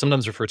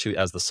referred to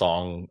as the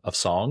Song of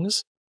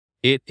Songs.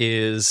 It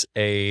is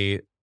a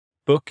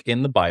book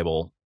in the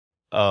Bible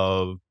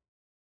of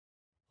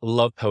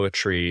love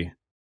poetry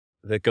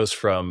that goes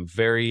from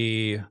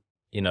very,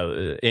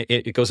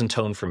 it goes in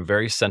tone from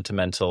very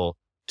sentimental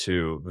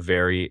to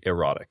very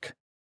erotic,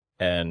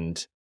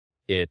 and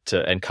it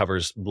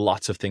covers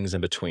lots of things in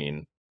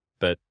between.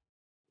 But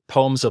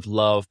poems of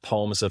love,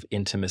 poems of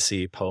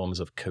intimacy, poems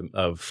of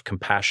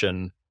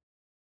compassion,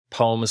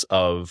 poems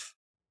of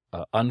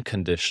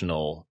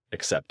unconditional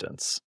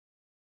acceptance.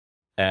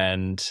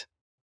 And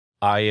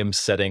I am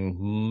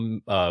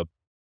setting,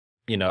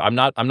 I'm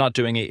not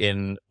doing it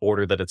in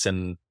order that it's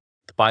in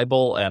the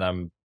Bible, and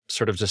I'm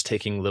sort of just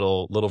taking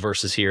little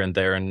verses here and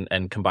there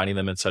and combining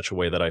them in such a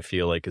way that I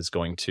feel like is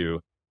going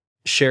to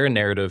share a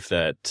narrative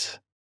that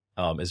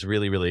is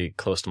really, really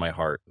close to my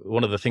heart.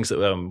 One of the things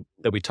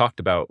that we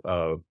talked about,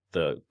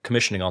 the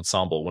commissioning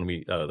ensemble, when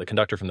the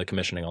conductor from the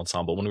commissioning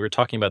ensemble, when we were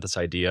talking about this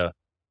idea,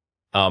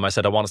 I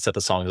said, I want to set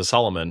the Songs of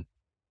Solomon.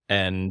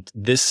 And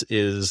this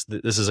is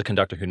a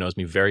conductor who knows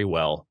me very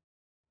well.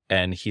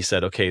 And he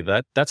said, okay,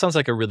 that sounds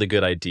like a really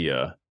good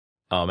idea.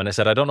 And I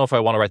said, I don't know if I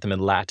want to write them in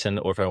Latin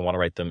or if I want to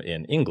write them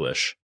in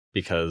English,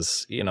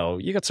 because,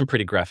 you got some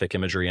pretty graphic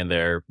imagery in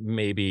there.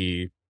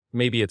 Maybe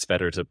it's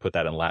better to put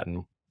that in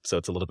Latin. So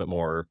it's a little bit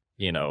more,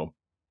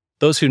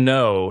 those who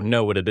know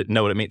what it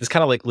means. It's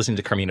kind of like listening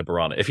to Carmina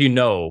Burana. If you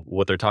know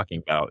what they're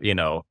talking about,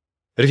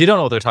 but if you don't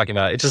know what they're talking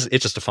about, it's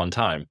just a fun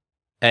time.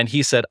 And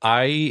he said,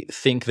 I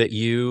think that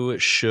you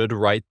should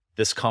write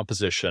this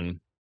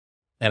composition,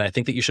 and I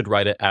think that you should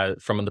write it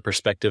from the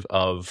perspective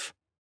of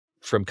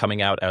from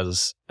coming out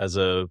as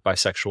a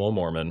bisexual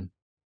Mormon.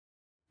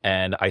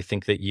 And I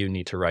think that you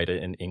need to write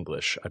it in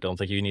English. I don't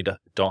think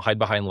don't hide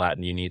behind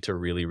Latin. You need to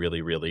really,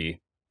 really, really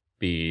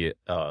be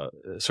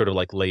sort of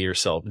like lay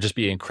yourself, just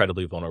be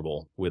incredibly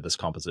vulnerable with this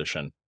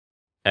composition.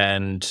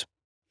 And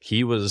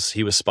he was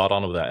spot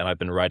on with that. And I've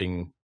been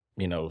writing,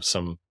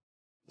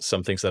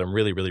 some things that I'm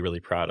really, really, really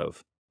proud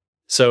of.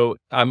 So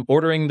I'm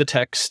ordering the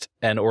text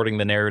and ordering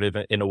the narrative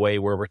in a way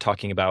where we're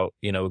talking about,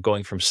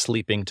 going from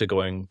sleeping to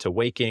going to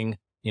waking,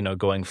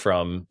 going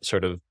from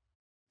sort of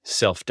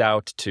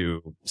self-doubt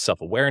to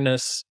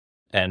self-awareness.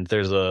 And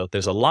there's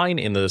a line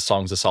in the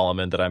Songs of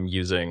Solomon that I'm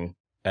using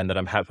and that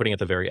I'm putting at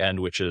the very end,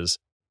 which is,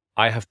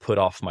 I have put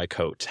off my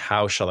coat.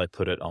 How shall I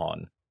put it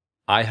on?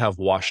 I have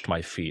washed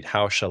my feet.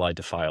 How shall I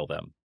defile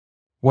them?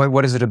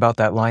 What is it about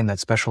that line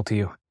that's special to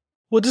you?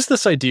 Well, just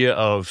this idea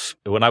of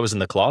when I was in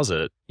the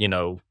closet,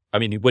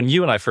 when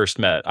you and I first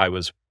met, I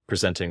was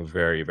presenting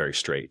very, very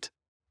straight.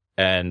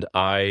 And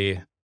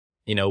I,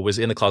 was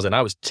in the closet and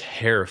I was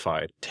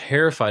terrified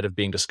of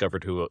being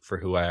discovered for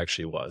who I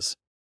actually was.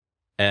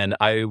 And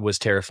I was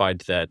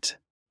terrified that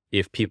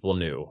if people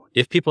knew,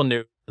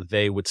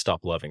 they would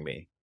stop loving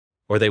me,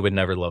 or they would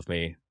never love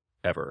me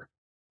ever.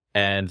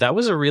 And that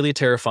was a really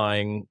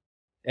terrifying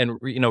and,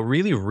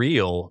 really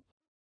real.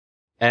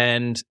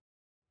 And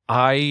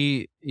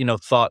I,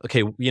 thought,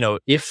 okay,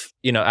 if,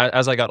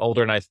 as I got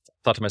older and I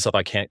thought to myself,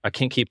 I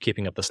can't keep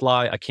keeping up this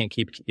lie. I can't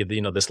keep,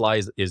 this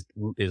lie is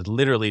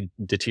literally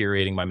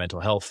deteriorating my mental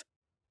health.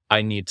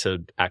 I need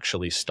to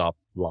actually stop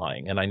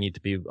lying, and I need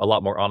to be a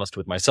lot more honest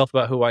with myself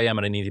about who I am.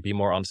 And I need to be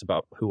more honest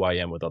about who I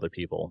am with other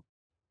people.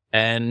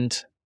 And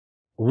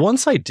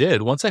once I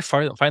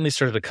finally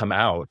started to come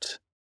out,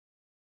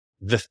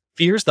 the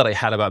fears that I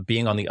had about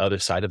being on the other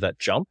side of that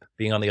jump,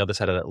 being on the other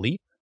side of that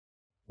leap,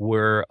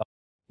 were,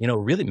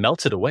 really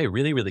melted away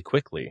really, really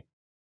quickly.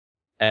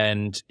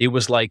 And it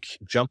was like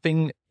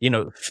jumping,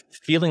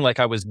 feeling like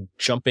I was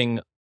jumping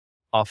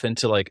off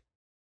into like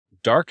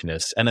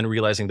darkness, and then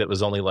realizing that it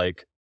was only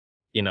like,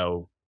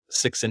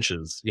 6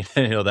 inches,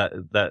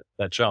 that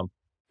jump.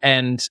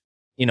 And,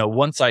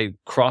 once I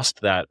crossed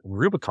that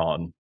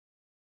Rubicon,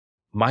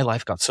 my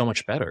life got so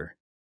much better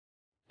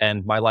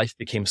and my life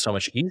became so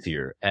much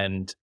easier.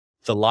 And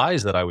the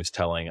lies that I was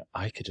telling,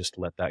 I could just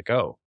let that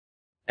go.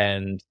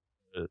 And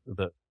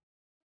the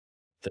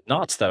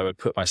knots that I would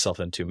put myself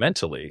into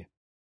mentally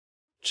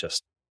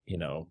just,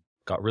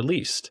 got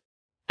released.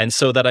 And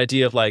so that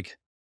idea of like,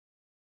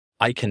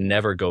 I can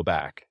never go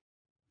back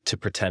to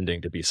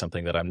pretending to be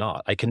something that I'm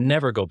not. I can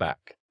never go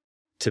back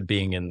to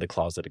being in the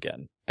closet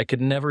again. I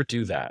could never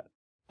do that.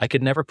 I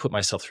could never put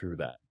myself through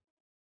that.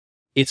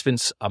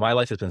 My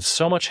life has been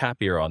so much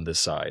happier on this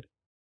side.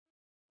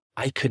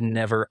 I could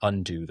never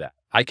undo that.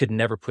 I could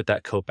never put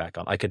that coat back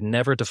on. I could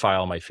never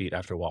defile my feet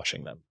after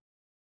washing them.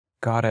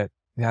 Got it.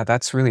 Yeah,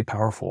 that's really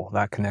powerful,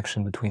 that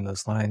connection between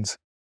those lines.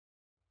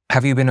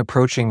 Have you been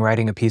approaching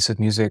writing a piece of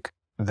music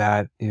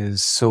that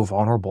is so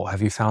vulnerable?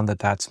 Have you found that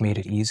that's made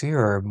it easier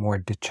or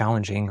more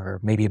challenging, or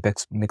maybe a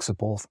mix of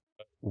both?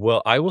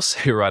 Well, I will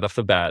say right off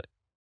the bat,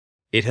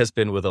 it has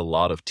been with a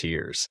lot of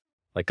tears,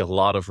 like a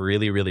lot of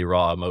really, really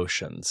raw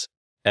emotions,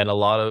 and a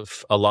lot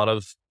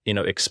of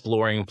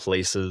exploring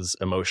places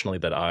emotionally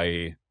that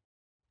I,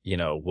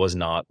 was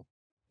not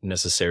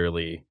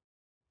necessarily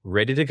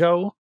ready to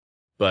go.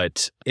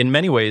 But in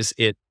many ways,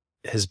 it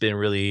has been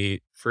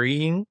really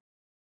freeing,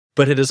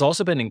 but it has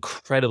also been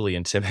incredibly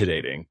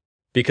intimidating,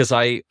 because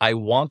I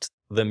want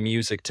the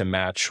music to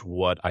match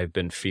what I've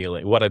been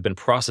feeling, what I've been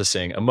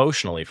processing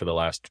emotionally for the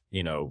last,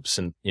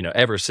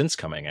 ever since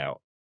coming out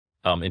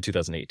in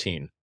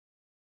 2018.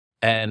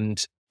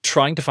 And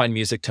trying to find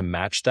music to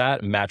match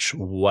match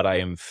what I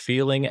am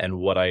feeling and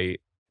what a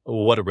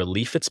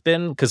relief it's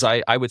been. Because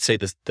I would say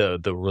this,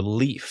 the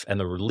relief and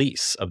the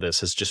release of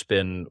this has just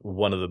been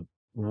one of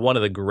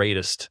the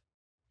greatest,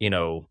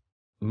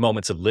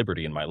 moments of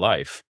liberty in my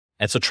life.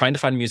 And so trying to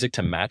find music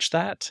to match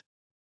that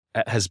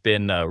has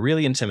been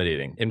really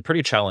intimidating and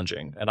pretty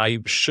challenging. And I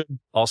should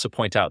also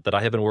point out that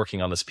I have been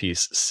working on this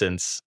piece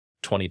since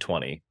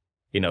 2020,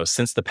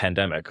 since the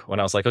pandemic,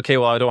 when I was like, okay,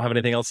 well, I don't have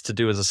anything else to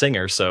do as a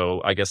singer,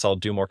 so I guess I'll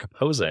do more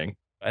composing.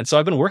 And so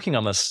I've been working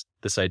on this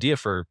idea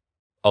for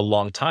a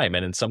long time.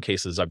 And in some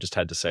cases, I've just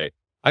had to say,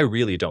 I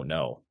really don't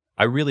know.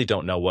 I really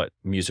don't know what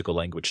musical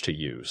language to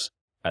use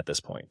at this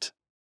point.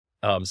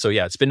 So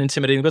yeah, it's been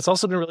intimidating, but it's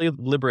also been really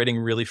liberating,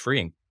 really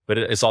freeing. But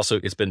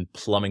it's been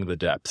plumbing the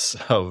depths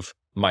of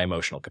my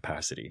emotional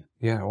capacity.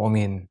 Yeah, well, I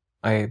mean,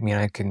 I mean,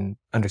 I can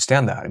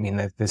understand that. I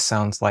mean, this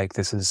sounds like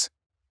this is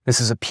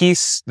a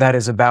piece that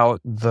is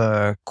about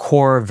the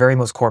core, very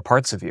most core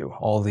parts of you.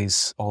 All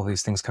these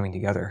things coming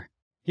together.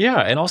 Yeah,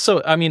 and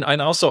also, I mean,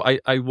 and also,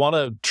 I want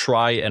to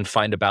try and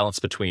find a balance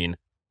between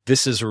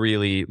this is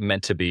really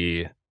meant to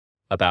be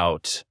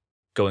about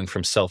going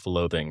from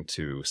self-loathing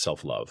to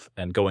self-love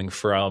and going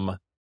from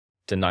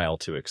denial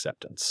to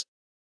acceptance.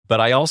 But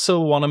I also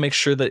want to make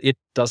sure that it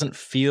doesn't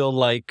feel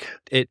like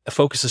it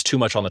focuses too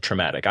much on the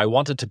traumatic. I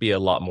want it to be a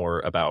lot more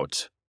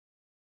about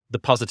the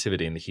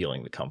positivity and the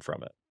healing that come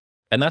from it.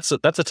 And that's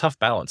a tough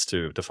balance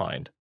to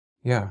find.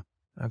 Yeah,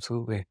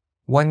 absolutely.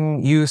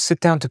 When you sit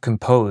down to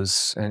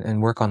compose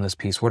and work on this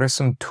piece, what are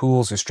some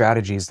tools or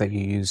strategies that you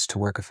use to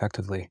work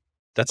effectively?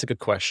 That's a good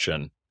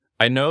question.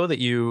 I know that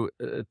you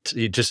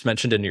just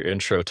mentioned in your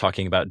intro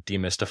talking about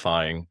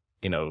demystifying,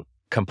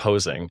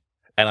 composing,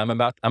 and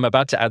I'm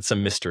about to add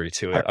some mystery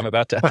to it. I'm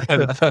about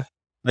to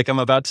I'm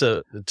about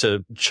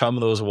to chum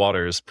those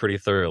waters pretty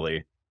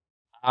thoroughly.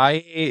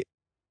 I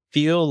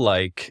feel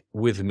like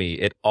with me,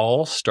 it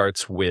all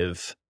starts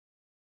with,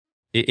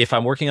 if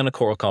I'm working on a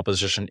choral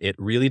composition, it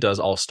really does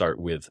all start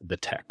with the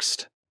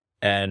text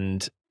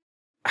and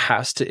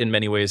has to, in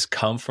many ways,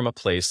 come from a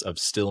place of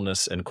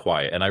stillness and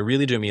quiet. And I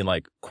really do mean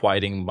like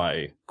quieting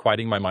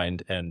my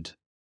mind and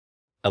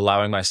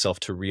allowing myself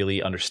to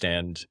really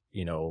understand,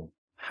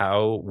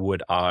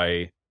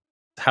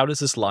 how does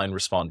this line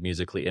respond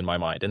musically in my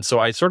mind? And so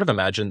I sort of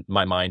imagine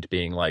my mind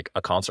being like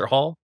a concert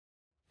hall,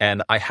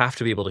 and I have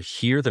to be able to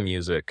hear the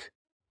music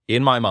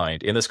in my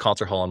mind, in this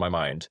concert hall in my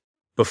mind,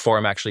 before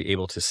I'm actually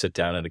able to sit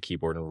down at a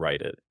keyboard and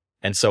write it.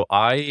 And so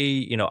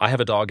I have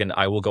a dog, and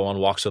I will go on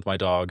walks with my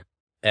dog.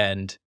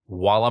 And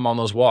while I'm on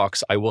those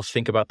walks, I will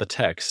think about the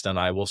text, and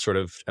I will sort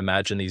of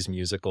imagine these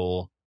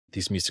musical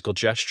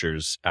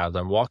gestures as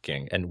I'm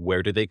walking. And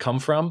where do they come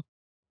from?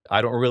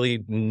 I don't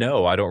really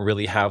know. I don't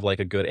really have like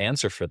a good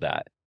answer for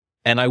that.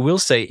 And I will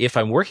say, if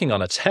I'm working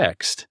on a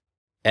text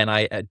and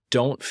I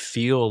don't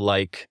feel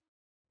like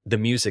the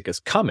music is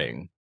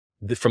coming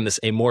from this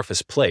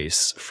amorphous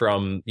place,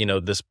 from,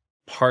 this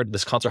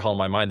concert hall in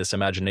my mind, this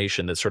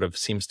imagination that sort of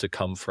seems to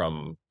come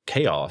from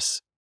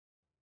chaos,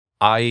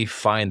 I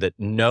find that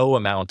no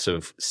amount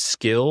of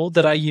skill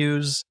that I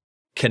use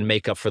can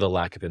make up for the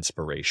lack of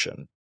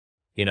inspiration.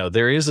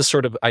 There is a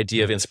sort of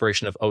idea of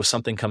inspiration of, oh,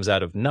 something comes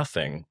out of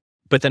nothing.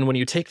 But then when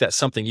you take that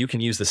something, you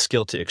can use the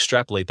skill to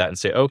extrapolate that and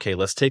say, okay,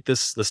 let's take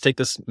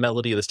this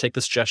melody, let's take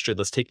this gesture,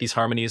 let's take these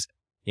harmonies,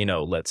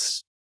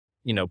 let's,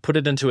 put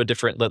it into a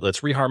different,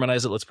 let's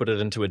reharmonize it. Let's put it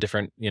into a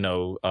different,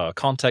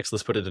 context.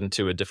 Let's put it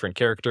into a different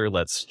character.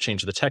 Let's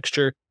change the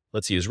texture.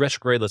 Let's use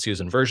retrograde. Let's use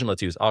inversion.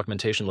 Let's use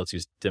augmentation. Let's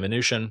use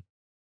diminution.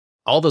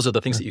 All those are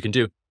the things that you can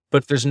do.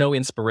 But if there's no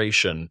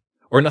inspiration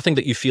or nothing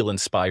that you feel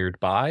inspired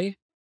by,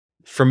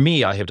 for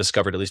me, I have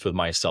discovered, at least with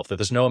myself, that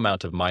there's no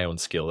amount of my own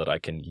skill that I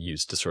can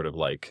use to sort of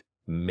like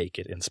make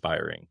it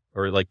inspiring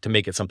or like to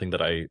make it something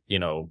that I,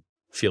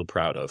 feel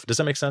proud of. Does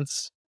that make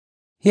sense?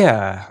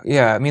 Yeah,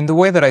 yeah. I mean, the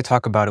way that I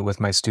talk about it with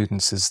my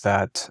students is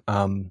that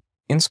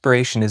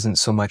inspiration isn't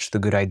so much the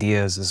good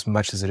ideas as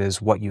much as it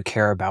is what you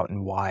care about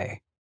and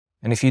why.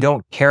 And if you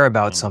don't care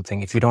about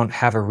something, if you don't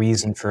have a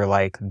reason for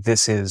like,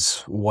 this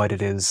is what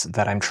it is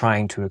that I'm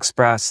trying to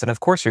express, then of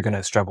course you're going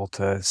to struggle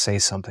to say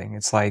something.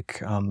 It's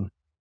like,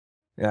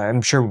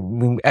 I'm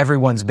sure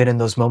everyone's been in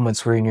those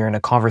moments where you're in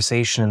a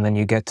conversation and then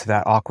you get to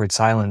that awkward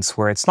silence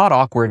where it's not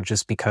awkward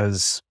just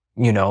because,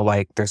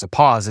 like there's a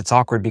pause. It's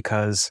awkward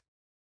because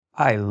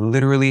I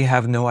literally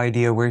have no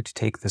idea where to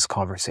take this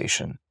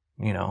conversation,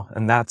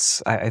 and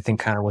that's, I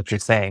think, kind of what you're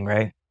saying,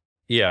 right?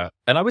 Yeah.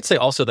 And I would say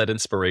also that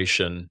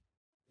inspiration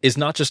is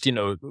not just,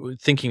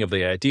 thinking of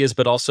the ideas,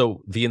 but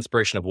also the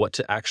inspiration of what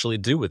to actually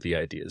do with the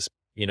ideas.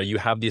 You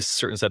have these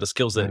certain set of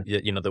skills that,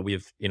 that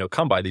we've,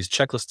 come by, these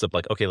checklists of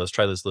like, okay, let's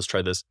try this, let's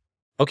try this.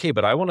 Okay,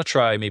 but I want to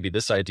try maybe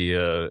this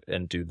idea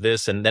and do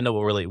this, and then it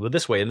will relate with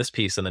this way in this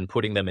piece, and then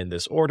putting them in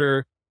this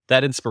order,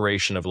 that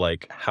inspiration of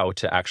like how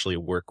to actually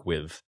work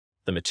with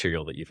the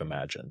material that you've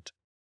imagined.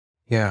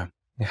 Yeah.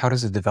 How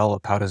does it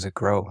develop? How does it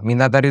grow? I mean,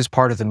 that is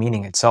part of the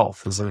meaning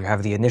itself, is that you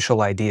have the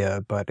initial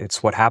idea, but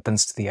it's what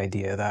happens to the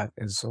idea that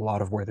is a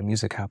lot of where the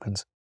music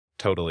happens.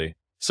 Totally.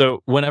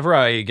 So whenever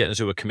I get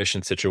into a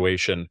commission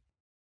situation,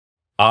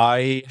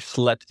 I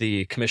let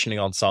the commissioning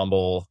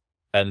ensemble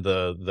and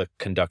the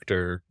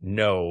conductor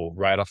know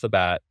right off the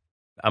bat,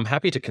 I'm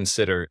happy to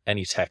consider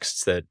any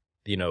texts that,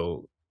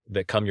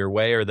 that come your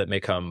way or that may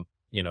come,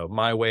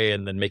 my way,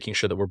 and then making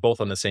sure that we're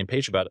both on the same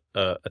page about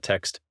a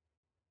text.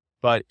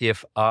 But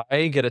if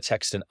I get a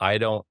text and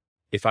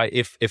if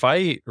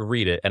I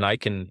read it and I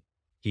can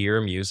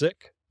hear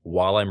music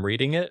while I'm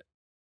reading it,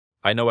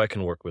 I know I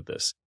can work with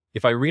this.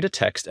 If I read a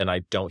text and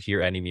I don't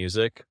hear any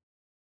music,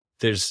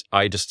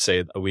 I just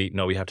say,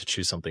 we have to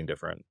choose something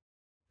different.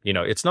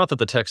 It's not that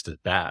the text is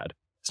bad.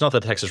 It's not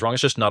that the text is wrong.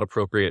 It's just not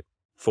appropriate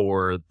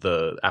for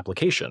the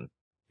application.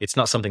 It's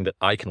not something that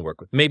I can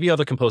work with. Maybe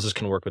other composers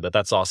can work with it.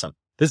 That's awesome.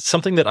 This is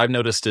something that I've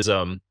noticed is,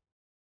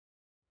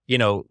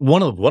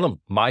 one of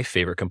my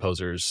favorite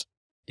composers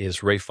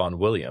is Ralph Vaughan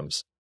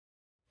Williams.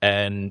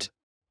 And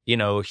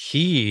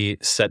he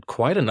set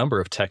quite a number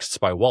of texts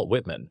by Walt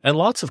Whitman, and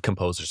lots of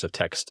composers have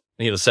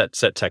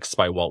set texts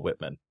by Walt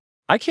Whitman.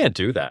 I can't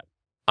do that.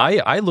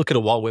 I look at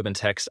a Walt Whitman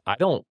text, I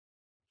don't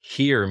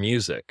hear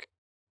music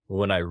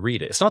when I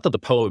read it. It's not that the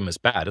poem is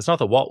bad. It's not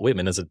that Walt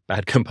Whitman is a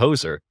bad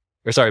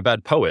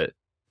bad poet,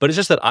 but it's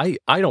just that I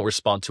don't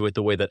respond to it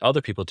the way that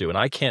other people do, and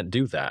I can't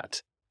do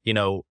that.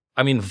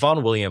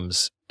 Vaughan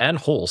Williams and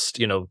Holst,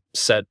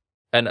 set,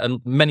 and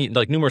many,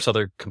 like numerous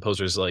other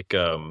composers like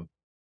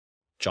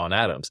John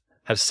Adams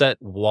have set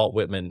Walt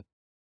Whitman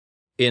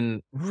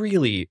in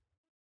really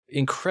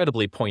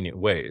incredibly poignant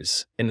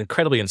ways, in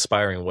incredibly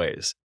inspiring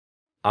ways.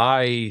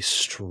 I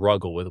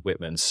struggle with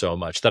Whitman so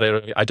much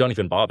that I don't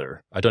even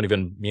bother. I don't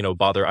even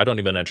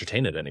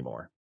entertain it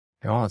anymore.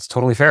 Oh, it's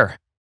totally fair.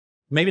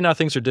 Maybe now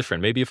things are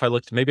different. Maybe if I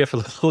looked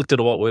at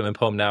a Walt Whitman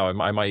poem now,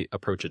 I might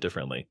approach it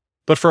differently.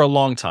 But for a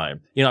long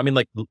time,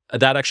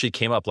 that actually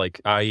came up.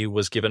 Like, I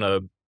was given a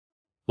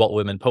Walt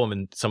Whitman poem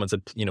and someone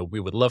said, we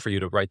would love for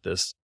you to write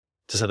this,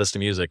 to set this to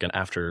music. And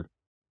after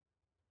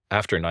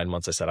 9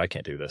 months, I said, I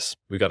can't do this.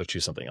 We got to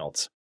choose something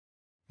else.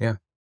 Yeah,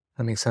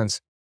 that makes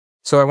sense.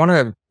 So I want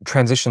to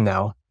transition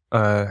now.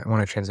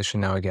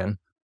 Again.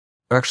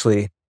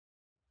 Actually,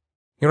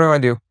 you know what I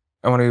want to do?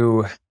 I want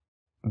to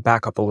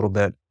back up a little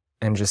bit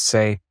and just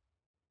say,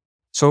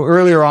 so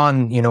earlier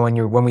on,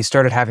 when we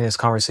started having this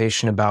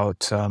conversation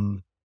about,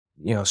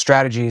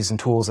 strategies and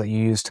tools that you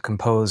use to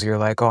compose, you're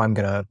like, oh, I'm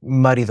going to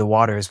muddy the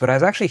waters. But I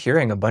was actually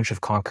hearing a bunch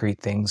of concrete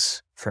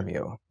things from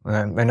you.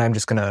 And I'm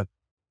just going to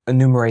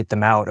enumerate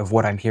them out of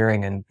what I'm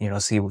hearing and,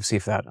 see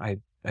if that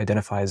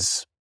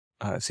identifies,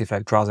 see if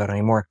that draws out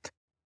any more.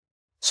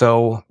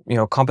 So,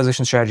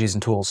 composition strategies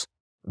and tools.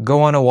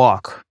 Go on a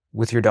walk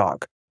with your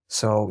dog.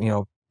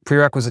 So,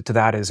 prerequisite to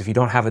that is if you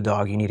don't have a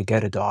dog, you need to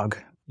get a dog.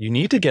 You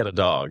need to get a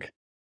dog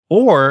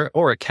or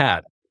a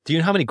cat. Do you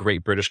know how many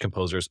great British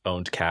composers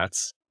owned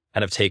cats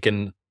and have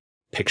taken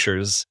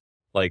pictures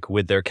like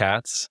with their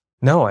cats?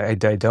 No, I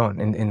don't.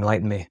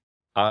 Enlighten me.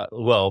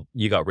 Well,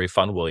 you got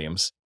Vaughan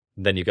Williams,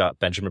 then you got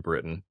Benjamin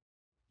Britten,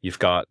 you've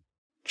got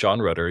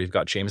John Rutter, you've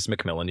got James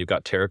Macmillan, you've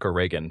got Tarek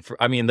O'Regan.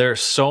 There are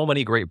so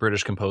many great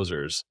British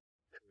composers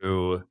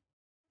who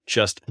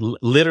just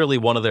literally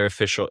one of their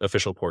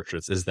official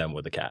portraits is them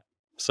with a cat.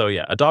 So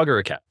yeah, a dog or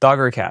a cat. Dog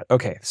or a cat.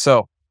 Okay,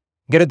 so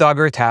get a dog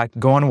or a cat,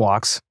 go on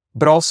walks,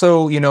 but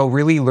also,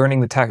 really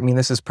learning the text.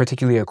 This is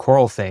particularly a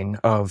choral thing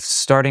of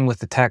starting with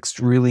the text,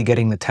 really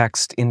getting the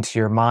text into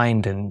your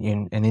mind and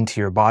into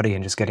your body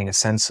and just getting a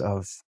sense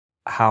of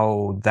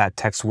how that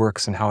text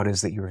works and how it is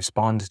that you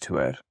respond to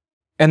it.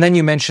 And then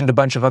you mentioned a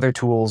bunch of other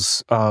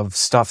tools of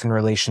stuff in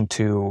relation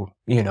to,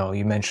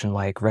 you mentioned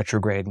like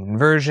retrograde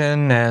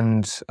inversion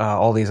and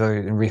all these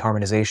other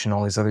reharmonization,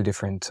 all these other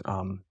different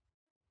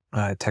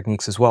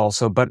techniques as well.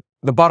 So, but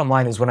the bottom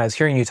line is when I was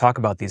hearing you talk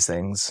about these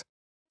things,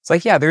 it's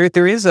like, yeah,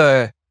 there is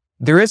a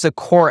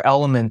core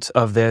element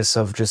of this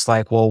of just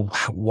like, well,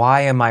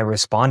 why am I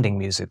responding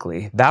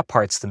musically? That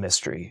part's the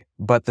mystery.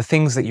 But the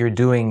things that you're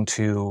doing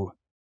to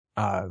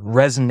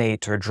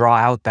resonate or draw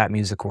out that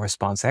musical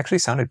response actually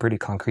sounded pretty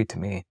concrete to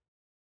me.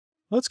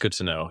 Well, that's good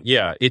to know.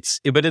 Yeah,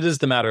 but it is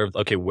the matter of,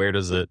 okay, where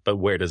does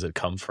it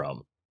come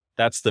from?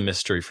 That's the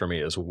mystery for me,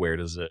 is where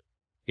does it,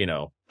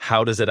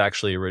 how does it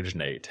actually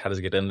originate? How does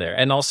it get in there?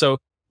 And also,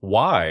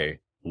 why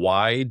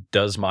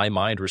does my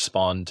mind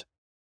respond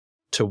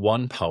to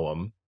one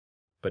poem,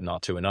 but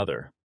not to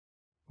another?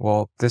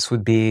 Well, this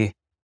would be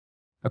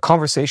a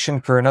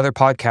conversation for another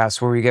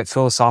podcast where we get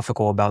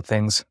philosophical about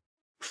things.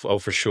 Oh,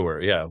 for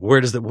sure. Yeah.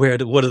 What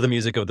are the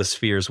music of the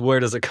spheres? Where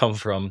does it come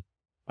from?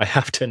 I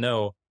have to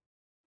know.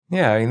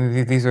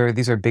 Yeah, these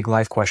are big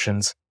life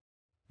questions.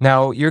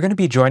 Now, you're going to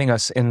be joining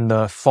us in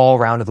the fall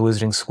round of the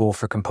Wizarding School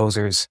for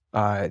Composers,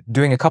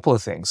 doing a couple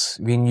of things.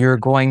 You're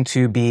going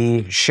to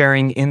be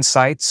sharing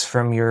insights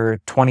from your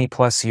 20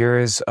 plus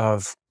years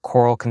of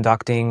choral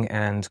conducting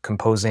and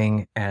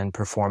composing and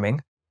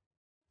performing.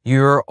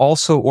 You're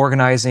also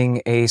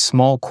organizing a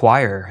small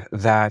choir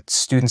that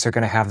students are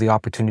going to have the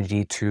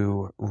opportunity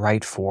to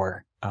write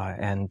for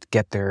and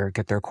get their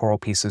choral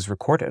pieces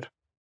recorded.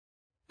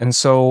 And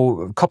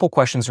so a couple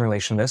questions in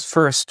relation to this.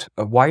 First,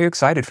 why are you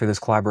excited for this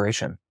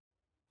collaboration?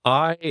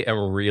 I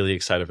am really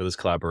excited for this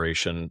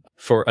collaboration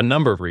for a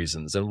number of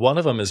reasons. And one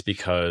of them is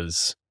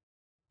because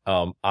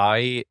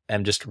I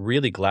am just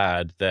really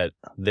glad that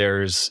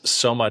there's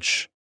so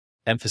much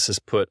emphasis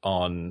put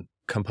on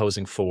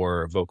composing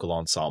for vocal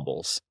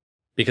ensembles,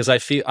 because I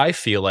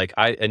feel like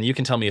and you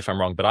can tell me if I'm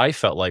wrong, but I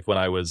felt like when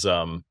I was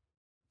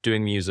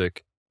doing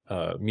music,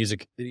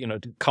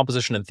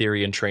 composition and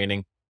theory and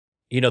training,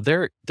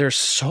 there's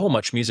so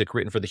much music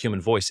written for the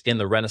human voice in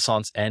the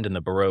Renaissance and in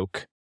the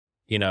Baroque,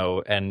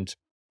 and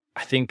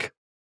I think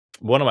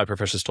one of my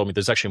professors told me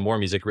there's actually more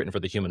music written for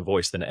the human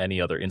voice than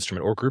any other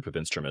instrument or group of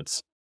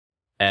instruments.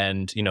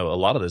 And, a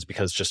lot of this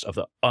because just of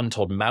the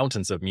untold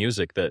mountains of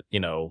music that,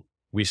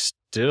 we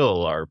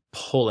still are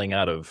pulling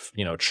out of,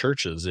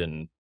 churches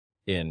in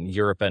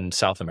Europe and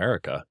South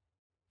America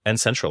and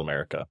Central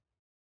America.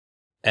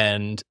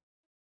 And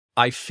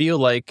I feel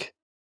like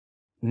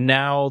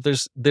now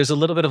there's a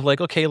little bit of like,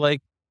 okay,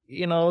 like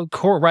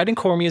writing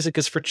choral music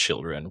is for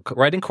children.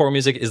 Writing choral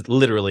music is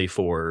literally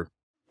for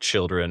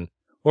children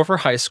or for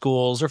high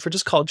schools or for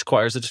just college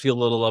choirs that just feel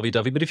a little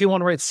lovey-dovey. But if you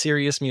want to write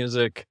serious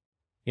music,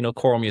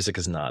 choral music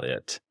is not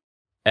it.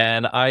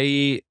 And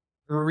I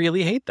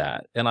really hate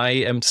that. And I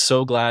am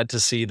so glad to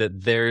see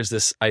that there's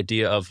this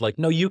idea of like,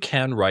 no, you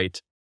can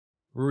write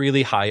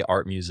really high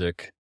art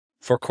music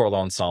for choral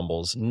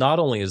ensembles. Not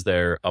only is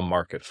there a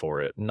market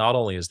for it, not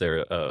only is there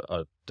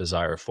a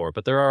desire for it,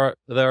 but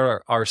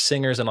there are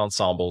singers and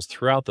ensembles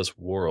throughout this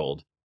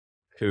world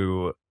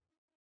who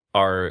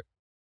are,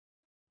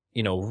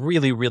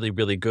 really, really,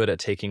 really good at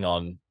taking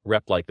on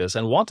rep like this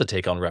and want to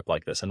take on rep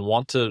like this and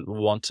want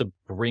to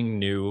bring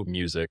new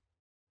music,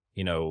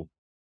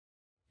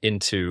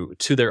 to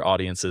their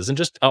audiences and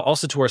just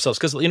also to ourselves.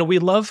 Cause we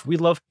love,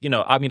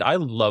 I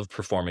love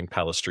performing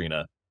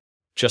Palestrina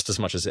just as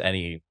much as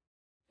any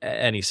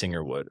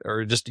singer would,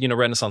 or just,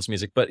 Renaissance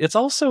music. But it's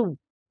also,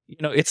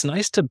 it's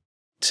nice to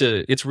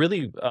it's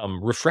really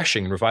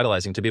refreshing and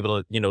revitalizing to be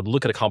able to,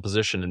 look at a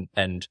composition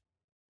and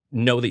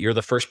know that you're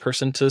the first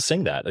person to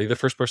sing that. You're the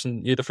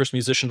first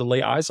musician to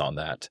lay eyes on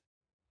that.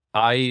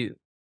 I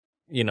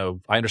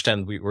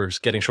understand we're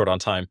getting short on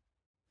time,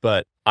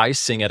 but I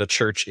sing at a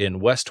church in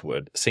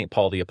Westwood, St.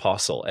 Paul the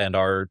Apostle, and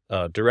our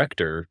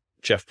director,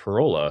 Jeff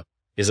Parola,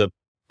 is a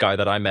guy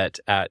that I met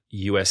at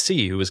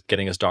USC who was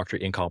getting his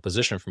doctorate in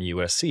composition from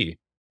USC.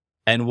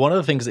 And one of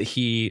the things that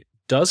he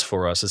does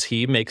for us is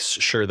he makes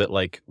sure that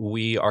like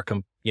we are,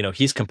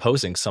 he's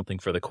composing something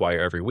for the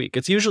choir every week.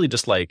 It's usually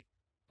just like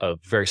a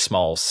very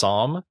small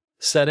psalm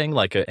setting,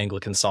 like an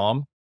Anglican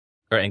psalm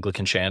or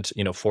Anglican chant,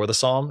 for the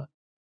psalm.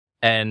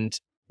 And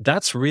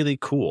that's really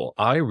cool.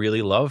 I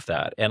really love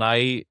that. And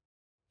I,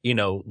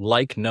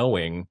 like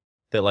knowing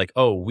that like,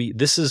 oh,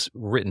 this is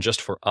written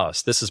just for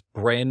us. This is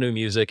brand new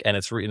music and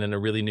it's written in a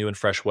really new and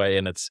fresh way.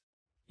 And it's,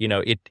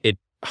 it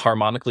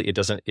harmonically, it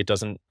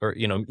doesn't, or,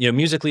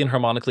 musically and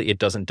harmonically, it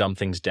doesn't dumb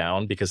things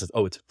down because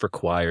it's for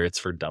choir, it's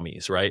for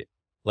dummies, right?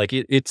 Like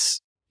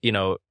it's,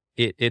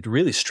 it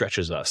really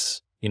stretches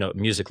us,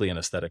 musically and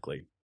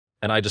aesthetically.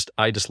 And I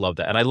just love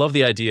that. And I love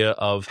the idea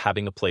of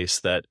having a place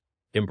that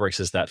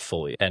embraces that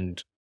fully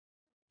and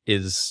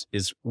is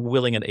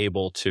willing and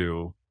able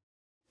to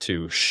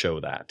show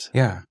that.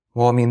 Yeah.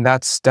 Well, I mean,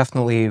 that's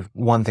definitely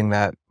one thing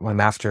that I'm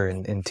after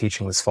in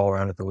teaching this fall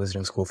round at the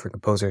Wizarding School for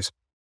Composers.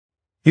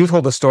 You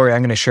told a story.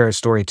 I'm going to share a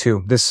story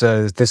too. This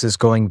is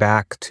going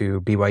back to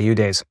BYU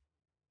days.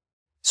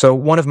 So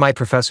one of my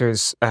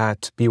professors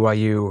at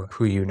BYU,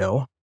 who you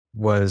know,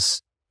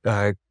 was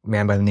a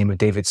man by the name of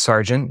David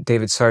Sargent.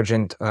 David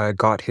Sargent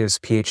got his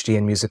PhD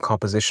in music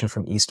composition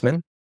from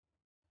Eastman.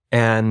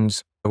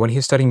 And when he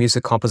was studying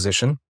music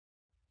composition,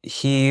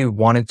 he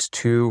wanted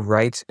to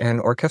write an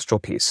orchestral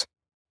piece.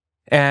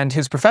 And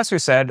his professor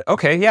said,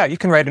 okay, yeah, you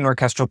can write an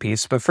orchestral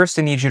piece, but first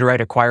I need you to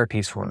write a choir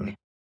piece for me.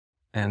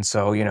 And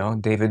so,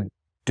 David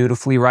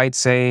dutifully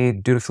writes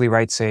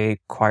a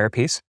choir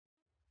piece.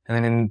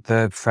 And then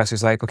the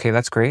professor's like, okay,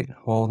 that's great.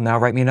 Well, now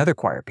write me another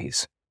choir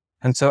piece.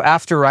 And so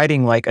after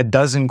writing like a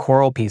dozen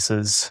choral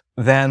pieces,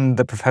 then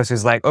the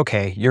professor's like,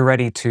 okay, you're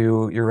ready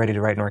to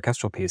write an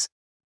orchestral piece.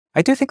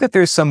 I do think that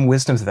there's some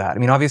wisdom to that. I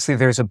mean, obviously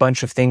there's a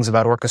bunch of things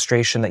about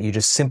orchestration that you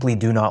just simply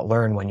do not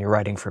learn when you're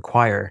writing for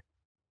choir.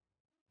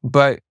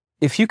 But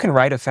if you can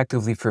write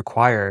effectively for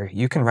choir,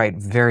 you can write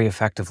very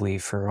effectively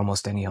for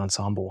almost any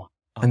ensemble.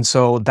 And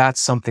so that's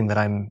something that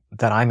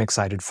I'm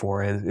excited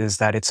for is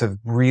that it's a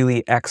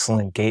really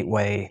excellent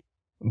gateway,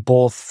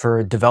 both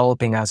for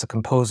developing as a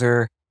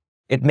composer.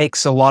 It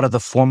makes a lot of the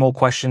formal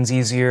questions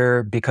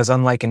easier because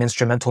unlike in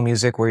instrumental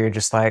music where you're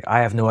just like, I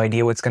have no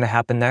idea what's going to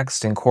happen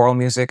next, in choral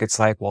music, it's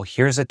like, well,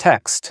 here's a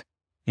text.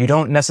 You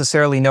don't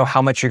necessarily know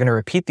how much you're going to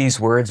repeat these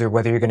words or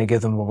whether you're going to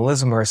give them a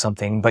melism or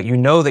something, but you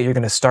know that you're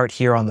going to start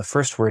here on the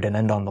first word and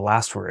end on the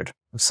last word.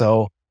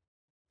 So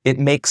it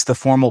makes the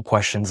formal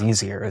questions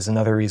easier is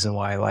another reason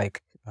why I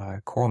like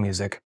choral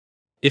music.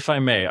 If I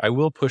may, I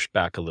will push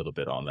back a little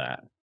bit on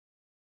that.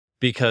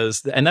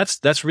 Because, and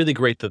that's really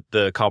great that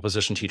the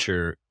composition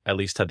teacher at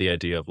least had the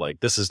idea of like,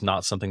 this is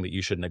not something that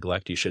you should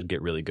neglect. You should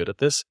get really good at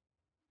this.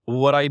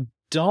 What I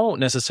don't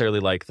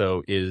necessarily like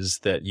though, is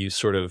that you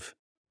sort of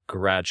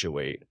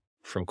graduate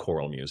from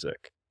choral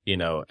music,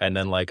 and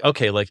then like,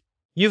 okay, like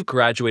you've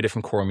graduated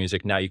from choral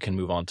music. Now you can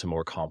move on to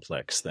more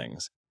complex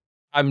things.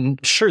 I'm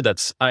sure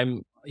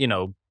I'm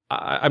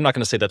not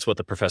going to say that's what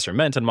the professor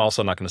meant. And I'm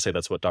also not going to say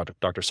that's what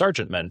Dr.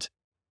 Sargent meant,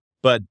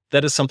 but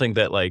that is something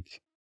that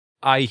like,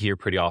 I hear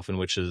pretty often,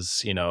 which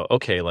is,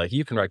 okay, like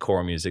you can write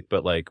choral music,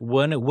 but like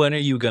when are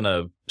you going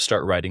to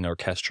start writing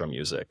orchestral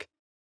music?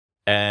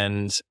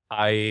 And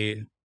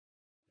I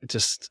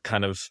just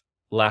kind of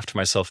laughed to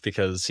myself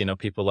because,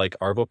 people like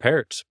Arvo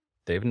Pärt,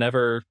 they've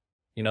never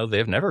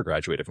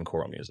graduated from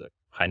choral music.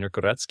 Heinrich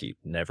Goretzky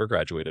never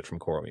graduated from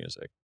choral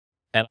music.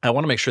 And I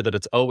want to make sure that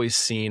it's always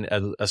seen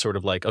as a sort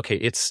of like, okay,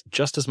 it's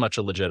just as much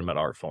a legitimate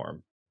art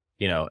form,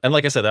 and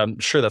like I said, I'm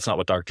sure that's not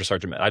what Dr.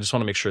 Sargent meant. I just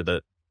want to make sure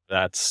that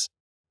that's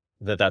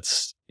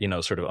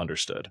sort of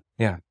understood.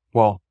 Yeah.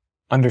 Well,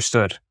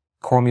 understood.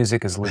 Choral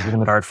music is a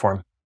legitimate art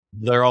form.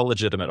 They're all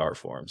legitimate art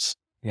forms.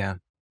 Yeah.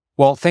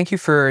 Well, thank you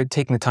for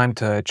taking the time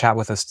to chat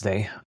with us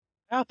today.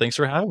 Yeah, thanks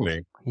for having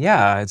me.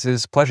 Yeah, it's a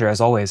pleasure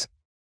as always.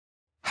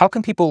 How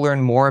can people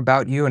learn more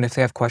about you? And if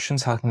they have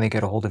questions, how can they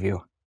get a hold of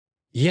you?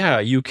 Yeah,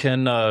 you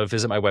can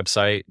visit my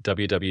website,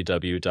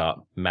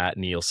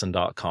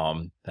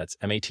 www.mattnielsen.com. That's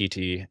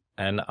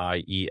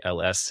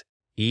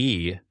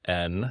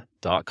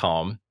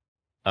MattNielsen.com.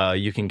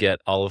 You can get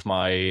all of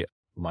my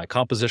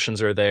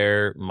compositions are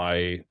there.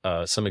 My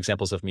some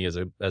examples of me as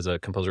a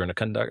composer and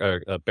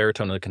a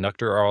baritone and a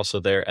conductor are also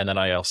there. And then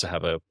I also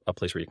have a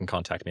place where you can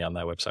contact me on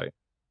that website.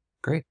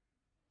 Great.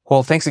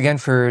 Well, thanks again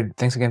for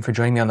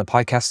joining me on the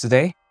podcast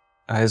today.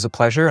 It was a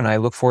pleasure, and I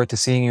look forward to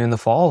seeing you in the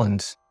fall.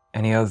 And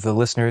any of the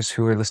listeners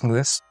who are listening to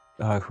this,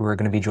 who are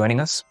going to be joining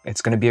us,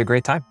 it's going to be a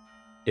great time.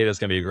 It is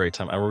going to be a great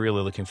time. I'm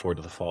really looking forward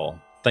to the fall.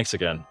 Thanks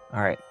again.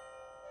 All right.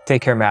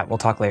 Take care, Matt. We'll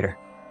talk later.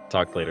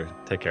 Talk later.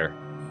 Take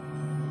care.